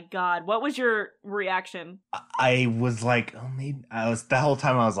 Oh my God. What was your reaction? I was like, the whole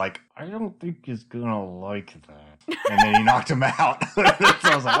time I was like, I don't think he's gonna like that. And then he knocked him out. So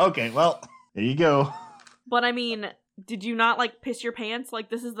I was like, okay, well, there you go. But I mean, did you not like piss your pants? Like,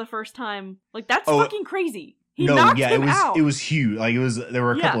 this is the first time. Like, that's fucking crazy. He knocked him out. It was huge. Like, there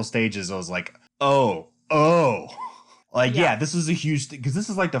were a couple of stages I was like, oh. Like, this is a huge thing, because this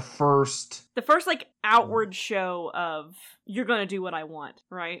is like the first like outward show of, you're gonna do what I want,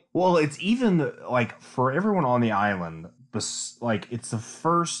 right? Well, it's even like, for everyone on the island, like, it's the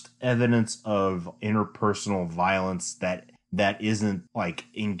first evidence of interpersonal violence that isn't like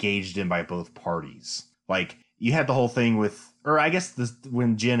engaged in by both parties. Like, you had the whole thing with, or I guess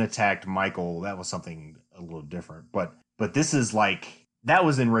when Jen attacked Michael, that was something a little different, but this is like, that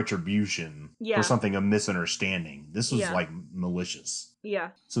was in retribution for something, a misunderstanding. This was like malicious. Yeah.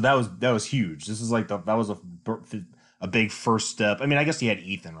 So that was huge. This is like that was a big first step. I mean, I guess he had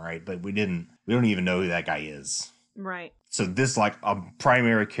Ethan, right? But we don't even know who that guy is. Right. So this, like, a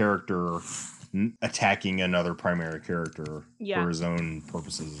primary character attacking another primary character for his own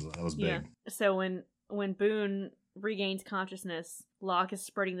purposes, that was big. So when Boone regains consciousness, Locke is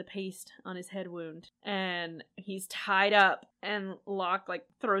spreading the paste on his head wound, and he's tied up, and Locke, like,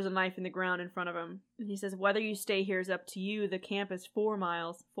 throws a knife in the ground in front of him, and he says, whether you stay here is up to you. The camp is 4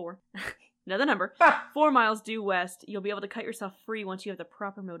 miles. 4. Another number. 4 miles due west. You'll be able to cut yourself free once you have the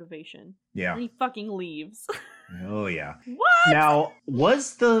proper motivation. Yeah. And he fucking leaves. Oh, yeah. What? Now,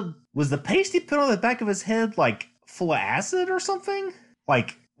 was the paste he put on the back of his head, like, full of acid or something?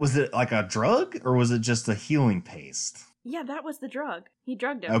 Like, was it like a drug, or was it just a healing paste? Yeah, that was the drug. He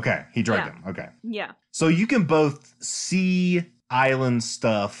drugged him. Okay, he drugged him. Okay. Yeah. So you can both see island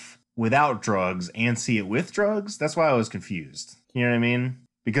stuff without drugs and see it with drugs? That's why I was confused. You know what I mean?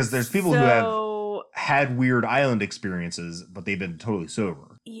 Because there's people who have had weird island experiences, but they've been totally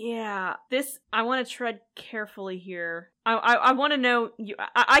sober. Yeah, I want to tread carefully here. I want to know you.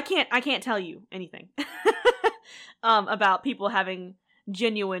 I can't tell you anything about people having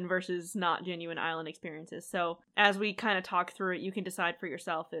genuine versus not genuine island experiences. So as we kind of talk through it, you can decide for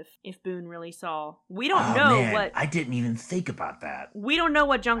yourself if Boone really saw. We don't know what. I didn't even think about that. We don't know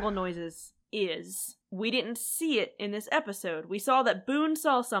what Jungle Noises is. We didn't see it in this episode. We saw that Boone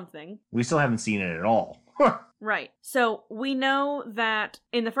saw something. We still haven't seen it at all. Right. So we know that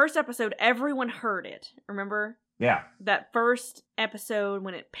in the first episode, everyone heard it. Remember? Yeah. That first episode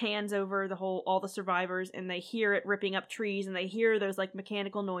when it pans over all the survivors and they hear it ripping up trees and they hear those like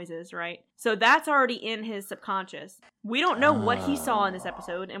mechanical noises, right? So that's already in his subconscious. We don't know what he saw in this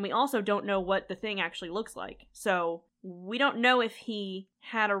episode, and we also don't know what the thing actually looks like. So we don't know if he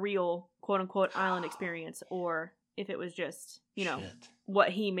had a real quote-unquote island experience or if it was just, what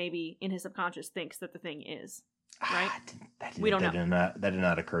he maybe in his subconscious thinks that the thing is. Right? We don't know. That did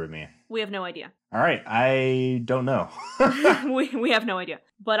not occur to me. We have no idea. All right. I don't know. we have no idea.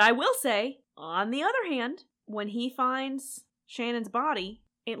 But I will say, on the other hand, when he finds Shannon's body,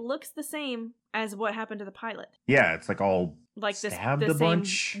 it looks the same as what happened to the pilot. Yeah, it's like all like stabbed the a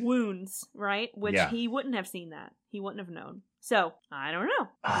bunch. Wounds, right? Which he wouldn't have seen that. He wouldn't have known. So, I don't know.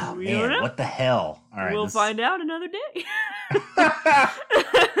 Oh, man, what the hell? All right. We'll find out another day.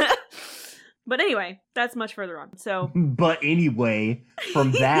 But anyway, that's much further on. So, but anyway,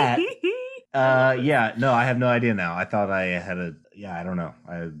 from that, I have no idea now. I thought I had I don't know.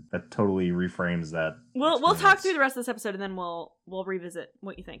 That totally reframes that. We'll talk through the rest of this episode and then we'll revisit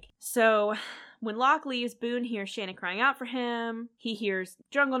what you think. So, when Locke leaves, Boone hears Shannon crying out for him. He hears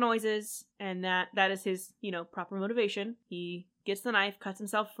jungle noises, and that is his, proper motivation. He gets the knife, cuts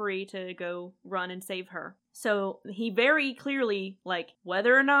himself free to go run and save her. So he very clearly,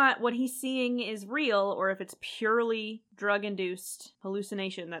 whether or not what he's seeing is real or if it's purely drug-induced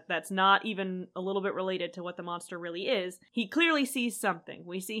hallucination that's not even a little bit related to what the monster really is, he clearly sees something.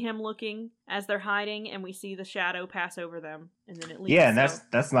 We see him looking as they're hiding, and we see the shadow pass over them, and then it leaves. Yeah, and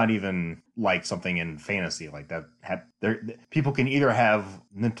that's not even like something in fantasy like that. People can either have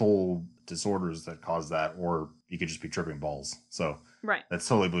mental disorders that cause that, or you could just be tripping balls. So right, that's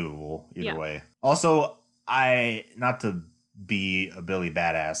totally believable either way. Also, not to be a Billy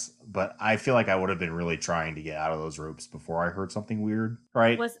badass, but I feel like I would have been really trying to get out of those ropes before I heard something weird,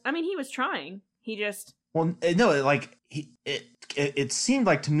 right? He was trying. He just... Well, no, it seemed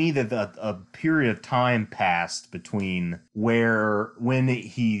like to me that a period of time passed between when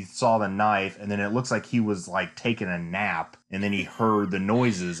he saw the knife, and then it looks like he was taking a nap, and then he heard the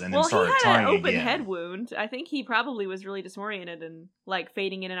noises, and then started trying again. Well, he had an open head wound. I think he probably was really disoriented and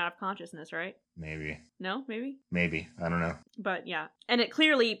fading in and out of consciousness, right? Maybe. No, maybe. Maybe, I don't know. But yeah, and it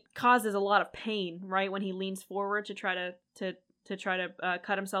clearly causes a lot of pain, right, when he leans forward to try to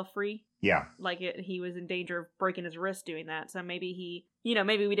cut himself free. Yeah. He was in danger of breaking his wrist doing that. So maybe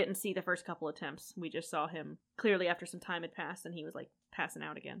maybe we didn't see the first couple attempts. We just saw him clearly after some time had passed and he was passing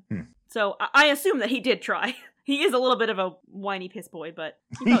out again. So I assume that he did try. He is a little bit of a whiny piss boy, but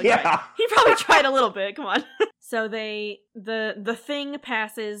he probably tried. He probably tried a little bit. Come on. So the thing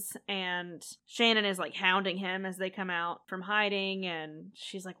passes and Shannon is hounding him as they come out from hiding, and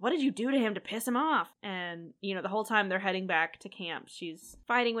she's like, what did you do to him to piss him off? And the whole time they're heading back to camp, she's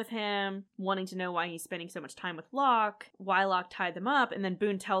fighting with him, wanting to know why he's spending so much time with Locke, why Locke tied them up, and then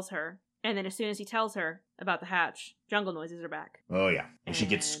Boone tells her. And then as soon as he tells her about the hatch, jungle noises are back. Oh yeah. And she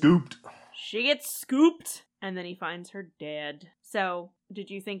gets scooped. She gets scooped, and then he finds her dead. So,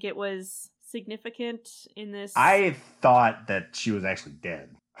 did you think it was significant in this? I thought that she was actually dead.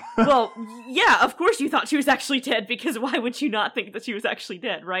 Well, yeah, of course you thought she was actually dead, because why would you not think that she was actually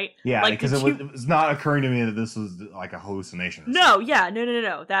dead, right? Yeah, because it was not occurring to me that this was a hallucination. No, yeah,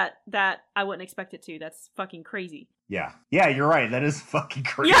 no. That I wouldn't expect it to. That's fucking crazy. Yeah, you're right. That is fucking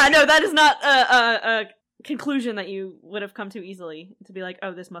crazy. Yeah, no, that is not conclusion that you would have come to easily, to be like,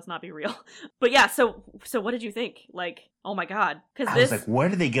 oh, this must not be real. But yeah, so what did you think? Like, oh my god, because this, I was like, where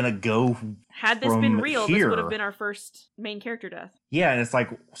are they gonna go? Had this been real, this would have been our first main character death. Yeah, and it's like,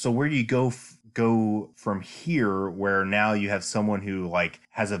 so where do you go from here, where now you have someone who like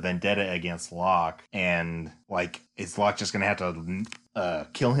has a vendetta against Locke, and like, is Locke just gonna have to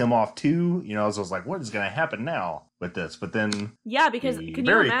kill him off too? You know, so I was like, what is gonna happen now with this? But then, yeah, because can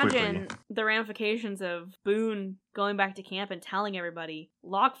you imagine the ramifications of Boone going back to camp and telling everybody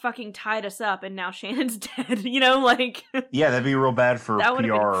Locke fucking tied us up and now Shannon's dead? You know, like, yeah, that'd be real bad for that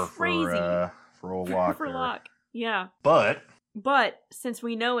PR for old Locke. For Locke, yeah. But since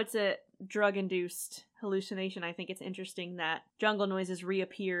we know it's a drug-induced hallucination, I think it's interesting that jungle noises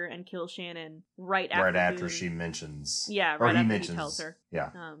reappear and kill Shannon right after she mentions. Yeah, right after he tells her.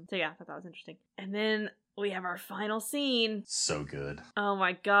 Yeah. So yeah, I thought that was interesting. And then we have our final scene. So good. Oh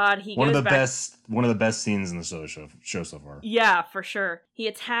my god, one of the best scenes in the show so far. Yeah, for sure. He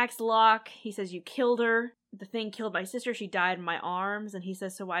attacks Locke. He says, "You killed her. The thing killed my sister. She died in my arms." And he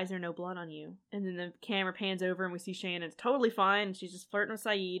says, "So why is there no blood on you?" And then the camera pans over and we see Shannon's totally fine, and she's just flirting with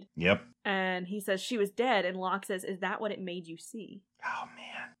Sayid. Yep. And he says she was dead, and Locke says, "Is that what it made you see?" Oh man.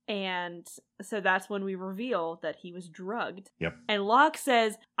 And so that's when we reveal that he was drugged. Yep. And Locke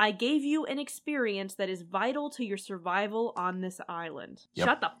says, "I gave you an experience that is vital to your survival on this island." Yep.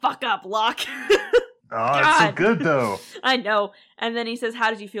 Shut the fuck up, Locke. Oh, it's so good, though. I know. And then he says,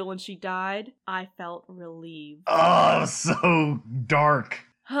 "How did you feel when she died?" "I felt relieved." Oh, so dark.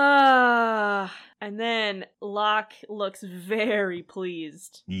 And then Locke looks very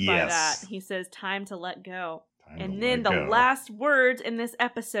pleased by that. He says, "Time to let go." And then the last words in this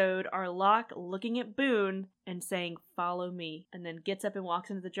episode are Locke looking at Boone and saying, "Follow me," and then gets up and walks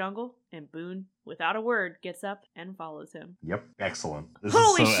into the jungle, and Boone, without a word, gets up and follows him. Yep, excellent. This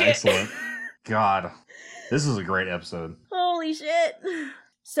Holy is so shit. Excellent. God, this is a great episode. Holy shit.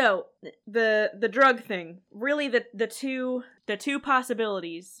 So, the drug thing, really the two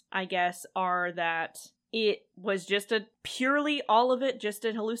possibilities, I guess, are that it was just all of it just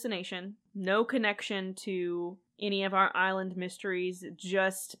a hallucination, no connection to any of our island mysteries,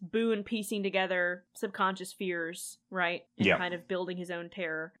 just Boone piecing together subconscious fears, right? And kind of building his own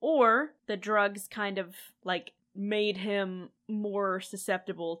terror. Or the drugs kind of, like, made him more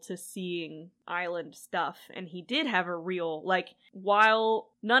susceptible to seeing island stuff, and he did have a real, like, while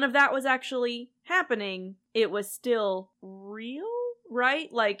none of that was actually happening, it was still real, right?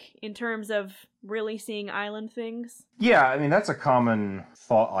 Like, in terms of really seeing island things. Yeah, I mean, that's a common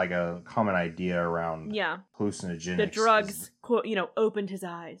thought, like a common idea around hallucinogenics. The drugs, opened his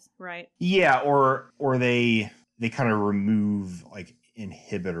eyes, right? Yeah, or they kind of remove, like,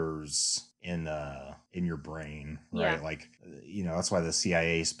 inhibitors in your brain, right? Yeah. Like, that's why the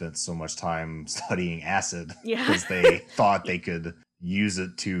CIA spent so much time studying acid, yeah, because they thought they could use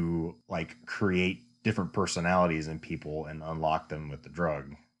it to, like, create different personalities in people and unlock them with the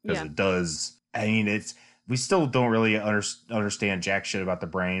drug, because it does. I mean, we still don't really understand jack shit about the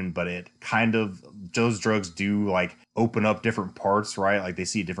brain, but it kind of, those drugs do, like, open up different parts, right? Like, they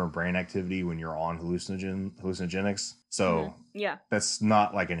see different brain activity when you're on hallucinogenics. So that's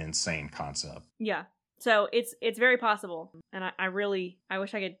not, like, an insane concept. Yeah. So it's very possible, and I wish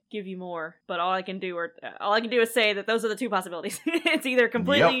I could give you more, but all I can do is say that those are the two possibilities. It's either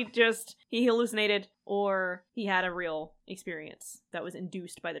completely just he hallucinated, or he had a real experience that was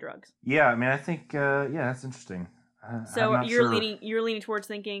induced by the drugs. Yeah, I mean, I think that's interesting. So you're leaning towards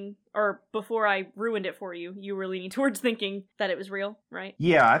thinking, or before I ruined it for you, you were leaning towards thinking that it was real, right?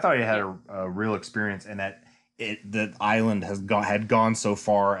 Yeah, I thought he had a real experience, and that the island had gone so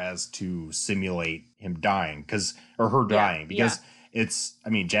far as to simulate him dying, or her dying, because it's, I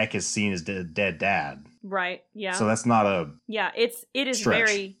mean, Jack is seen as dead dad. Right, yeah. So that's not a it is stretch.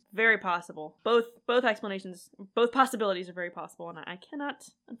 Very, very possible. Both explanations, both possibilities are very possible, and I cannot,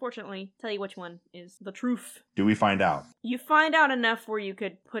 unfortunately, tell you which one is the truth. Do we find out? You find out enough where you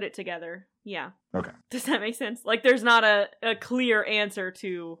could put it together. Yeah. Okay. Does that make sense? Like, there's not a clear answer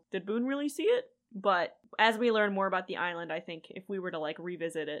to, did Boone really see it? But as we learn more about the island, I think if we were to, like,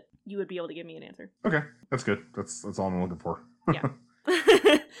 revisit it, you would be able to give me an answer. Okay, that's good. That's all I'm looking for. Yeah.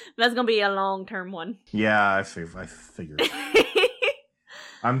 That's gonna be a long-term one. Yeah, I figured.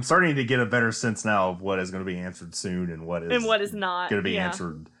 I'm starting to get a better sense now of what is going to be answered soon and what is not going to be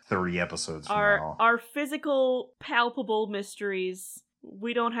answered 30 episodes from now. Our physical, palpable mysteries,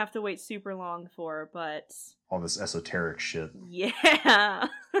 we don't have to wait super long for, but all this esoteric shit. Yeah.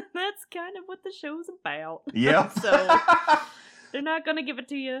 That's kind of what the show's about. Yeah. So They're not gonna give it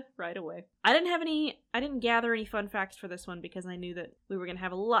to you right away. I didn't gather any fun facts for this one because I knew that we were gonna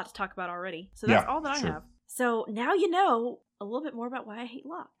have a lot to talk about already. So that's all that I have. So now you know a little bit more about why I hate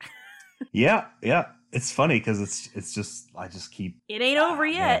Locke. Yeah. It's funny because it's just I just keep it ain't over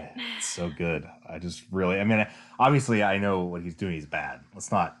yet. Man, it's so good. I just really obviously I know what he's doing. He's bad.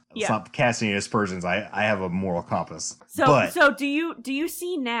 Let's not casting any aspersions. I have a moral compass. So do you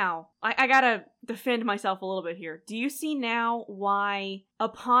see now? I gotta defend myself a little bit here. Do you see now why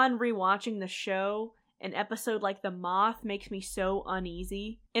upon rewatching the show, an episode like The Moth makes me so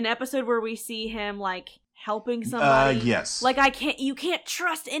uneasy? An episode where we see him like helping somebody. Yes. Like you can't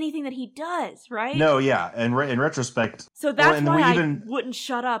trust anything that he does, right? No, yeah. And in retrospect. So that's why I wouldn't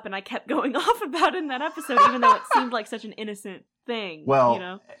shut up and I kept going off about it in that episode, even though it seemed like such an innocent thing. Well, you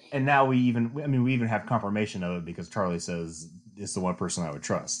know? And now we even have confirmation of it because Charlie says it's the one person I would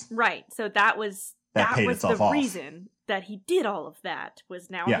trust. Right. So that was the reason that he did all of that,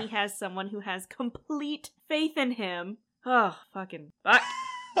 was now he has someone who has complete faith in him. Oh, fucking fuck.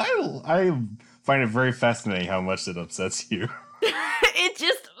 I find it very fascinating how much it upsets you. It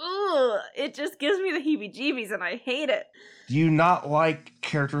just gives me the heebie-jeebies and I hate it. Do you not like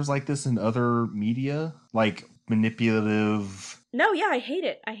characters like this in other media? Like manipulative? No, yeah, I hate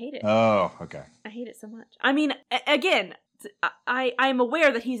it. Oh, okay. I hate it so much. I mean, again, I'm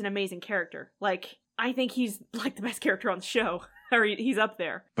aware that he's an amazing character. Like, I think he's like the best character on the show. Or he's up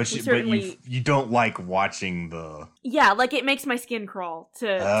there. But you don't like watching the... Yeah, like it makes my skin crawl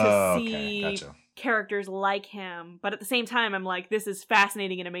to see gotcha. Characters like him. But at the same time, I'm like, this is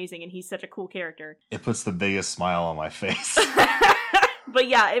fascinating and amazing, and he's such a cool character. It puts the biggest smile on my face. But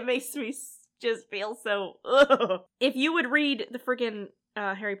yeah, it makes me just feel so... Ugh. If you would read the freaking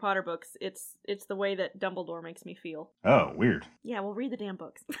Harry Potter books, it's the way that Dumbledore makes me feel. Oh, weird. Yeah, well, read the damn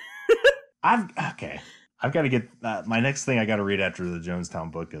books. I've got to get my next thing I got to read after the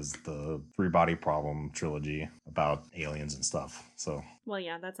Jonestown book is the Three Body Problem trilogy about aliens and stuff. So, well,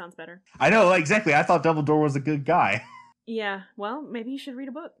 yeah, that sounds better. I know, exactly. I thought Dumbledore was a good guy. Yeah, well, maybe you should read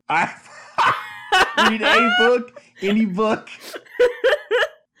a book. Read a book, any book.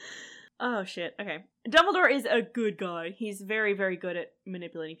 Oh shit. Okay, Dumbledore is a good guy. He's very, very good at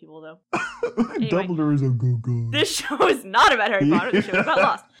manipulating people, though. Anyway, Dumbledore is a good guy. This show is not about Harry Potter. This show is about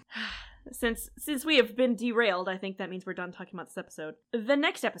Lost. Since we have been derailed, I think that means we're done talking about this episode. The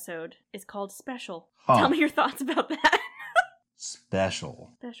next episode is called Special. Huh. Tell me your thoughts about that.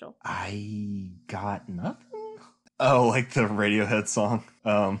 Special. I got nothing. Oh, like the Radiohead song.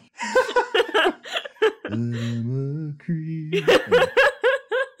 I'm a creep. You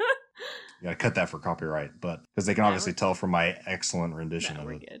gotta cut that for copyright, but because they can obviously tell from my excellent rendition of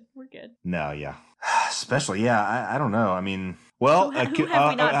it. We're good. No, yeah. Special, yeah. I don't know. I mean, well, who have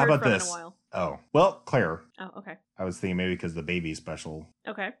we not heard how about from this? In a while? Oh, well, Claire. Oh, okay. I was thinking maybe because the baby's special.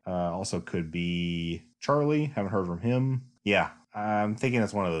 Okay. Also could be Charlie. Haven't heard from him. Yeah, I'm thinking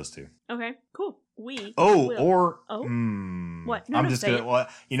it's one of those two. Okay, cool. What? No, I'm just gonna. Well,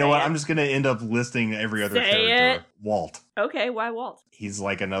 you know what? I'm just gonna end up listing every other character. Walt. Okay, why Walt? He's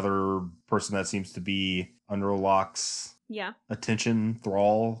like another person that seems to be under Locke's attention,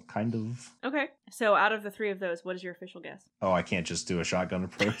 thrall, kind of. Okay, so out of the three of those, what is your official guess? Oh, I can't just do a shotgun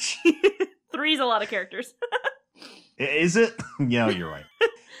approach. 3's a lot of characters. Is it? Yeah, you're right.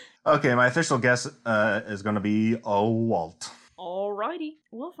 Okay, my official guess is going to be Walt. Alrighty,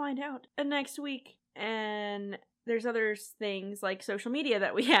 we'll find out next week. And there's other things like social media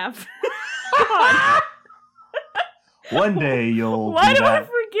that we have. One day you'll Why do do that I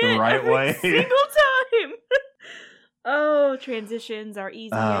forget the right every way. single time? Oh, transitions are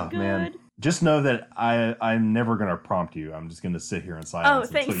easy and good. Man. Just know that I'm never going to prompt you. I'm just going to sit here in silence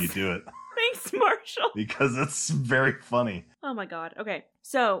until you do it. Thanks, Marshall. Because it's very funny. Oh my god. Okay.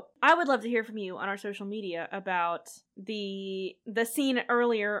 So, I would love to hear from you on our social media about the scene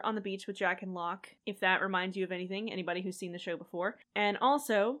earlier on the beach with Jack and Locke, if that reminds you of anything, anybody who's seen the show before. And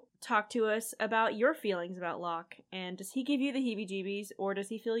also, talk to us about your feelings about Locke. And does he give you the heebie-jeebies, or does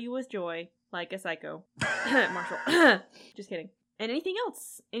he fill you with joy like a psycho? Marshall. Just kidding. And anything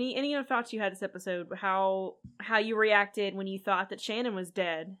else? Any other thoughts you had this episode? How you reacted when you thought that Shannon was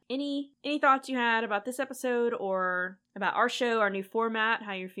dead? Any thoughts you had about this episode or about our show, our new format,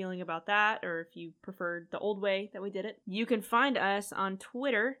 how you're feeling about that, or if you preferred the old way that we did it? You can find us on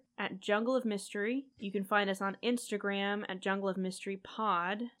Twitter at Jungle of Mystery. You can find us on Instagram at Jungle of Mystery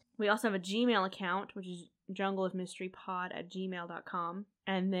Pod. We also have a Gmail account, which is jungleofmysterypod@gmail.com.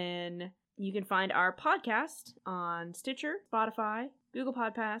 And then you can find our podcast on Stitcher, Spotify, Google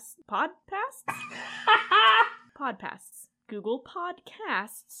Podcasts, Google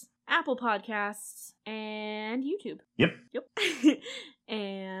Podcasts, Apple Podcasts, and YouTube. Yep.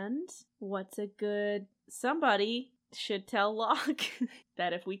 And what's a good... Somebody should tell Locke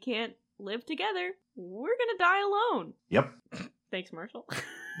that if we can't live together, we're gonna die alone. Yep. Thanks, Marshall.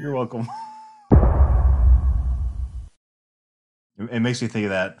 You're welcome. It makes me think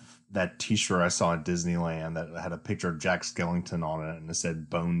of that t-shirt I saw at Disneyland that had a picture of Jack Skellington on it and it said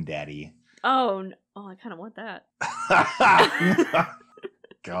Bone Daddy. Oh, I kind of want that.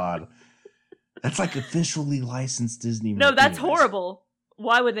 God. That's like officially licensed Disney. No, that's horrible.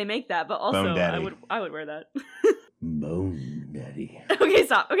 Why would they make that? But also, I would wear that. Bone Daddy. Okay,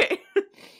 stop. Okay.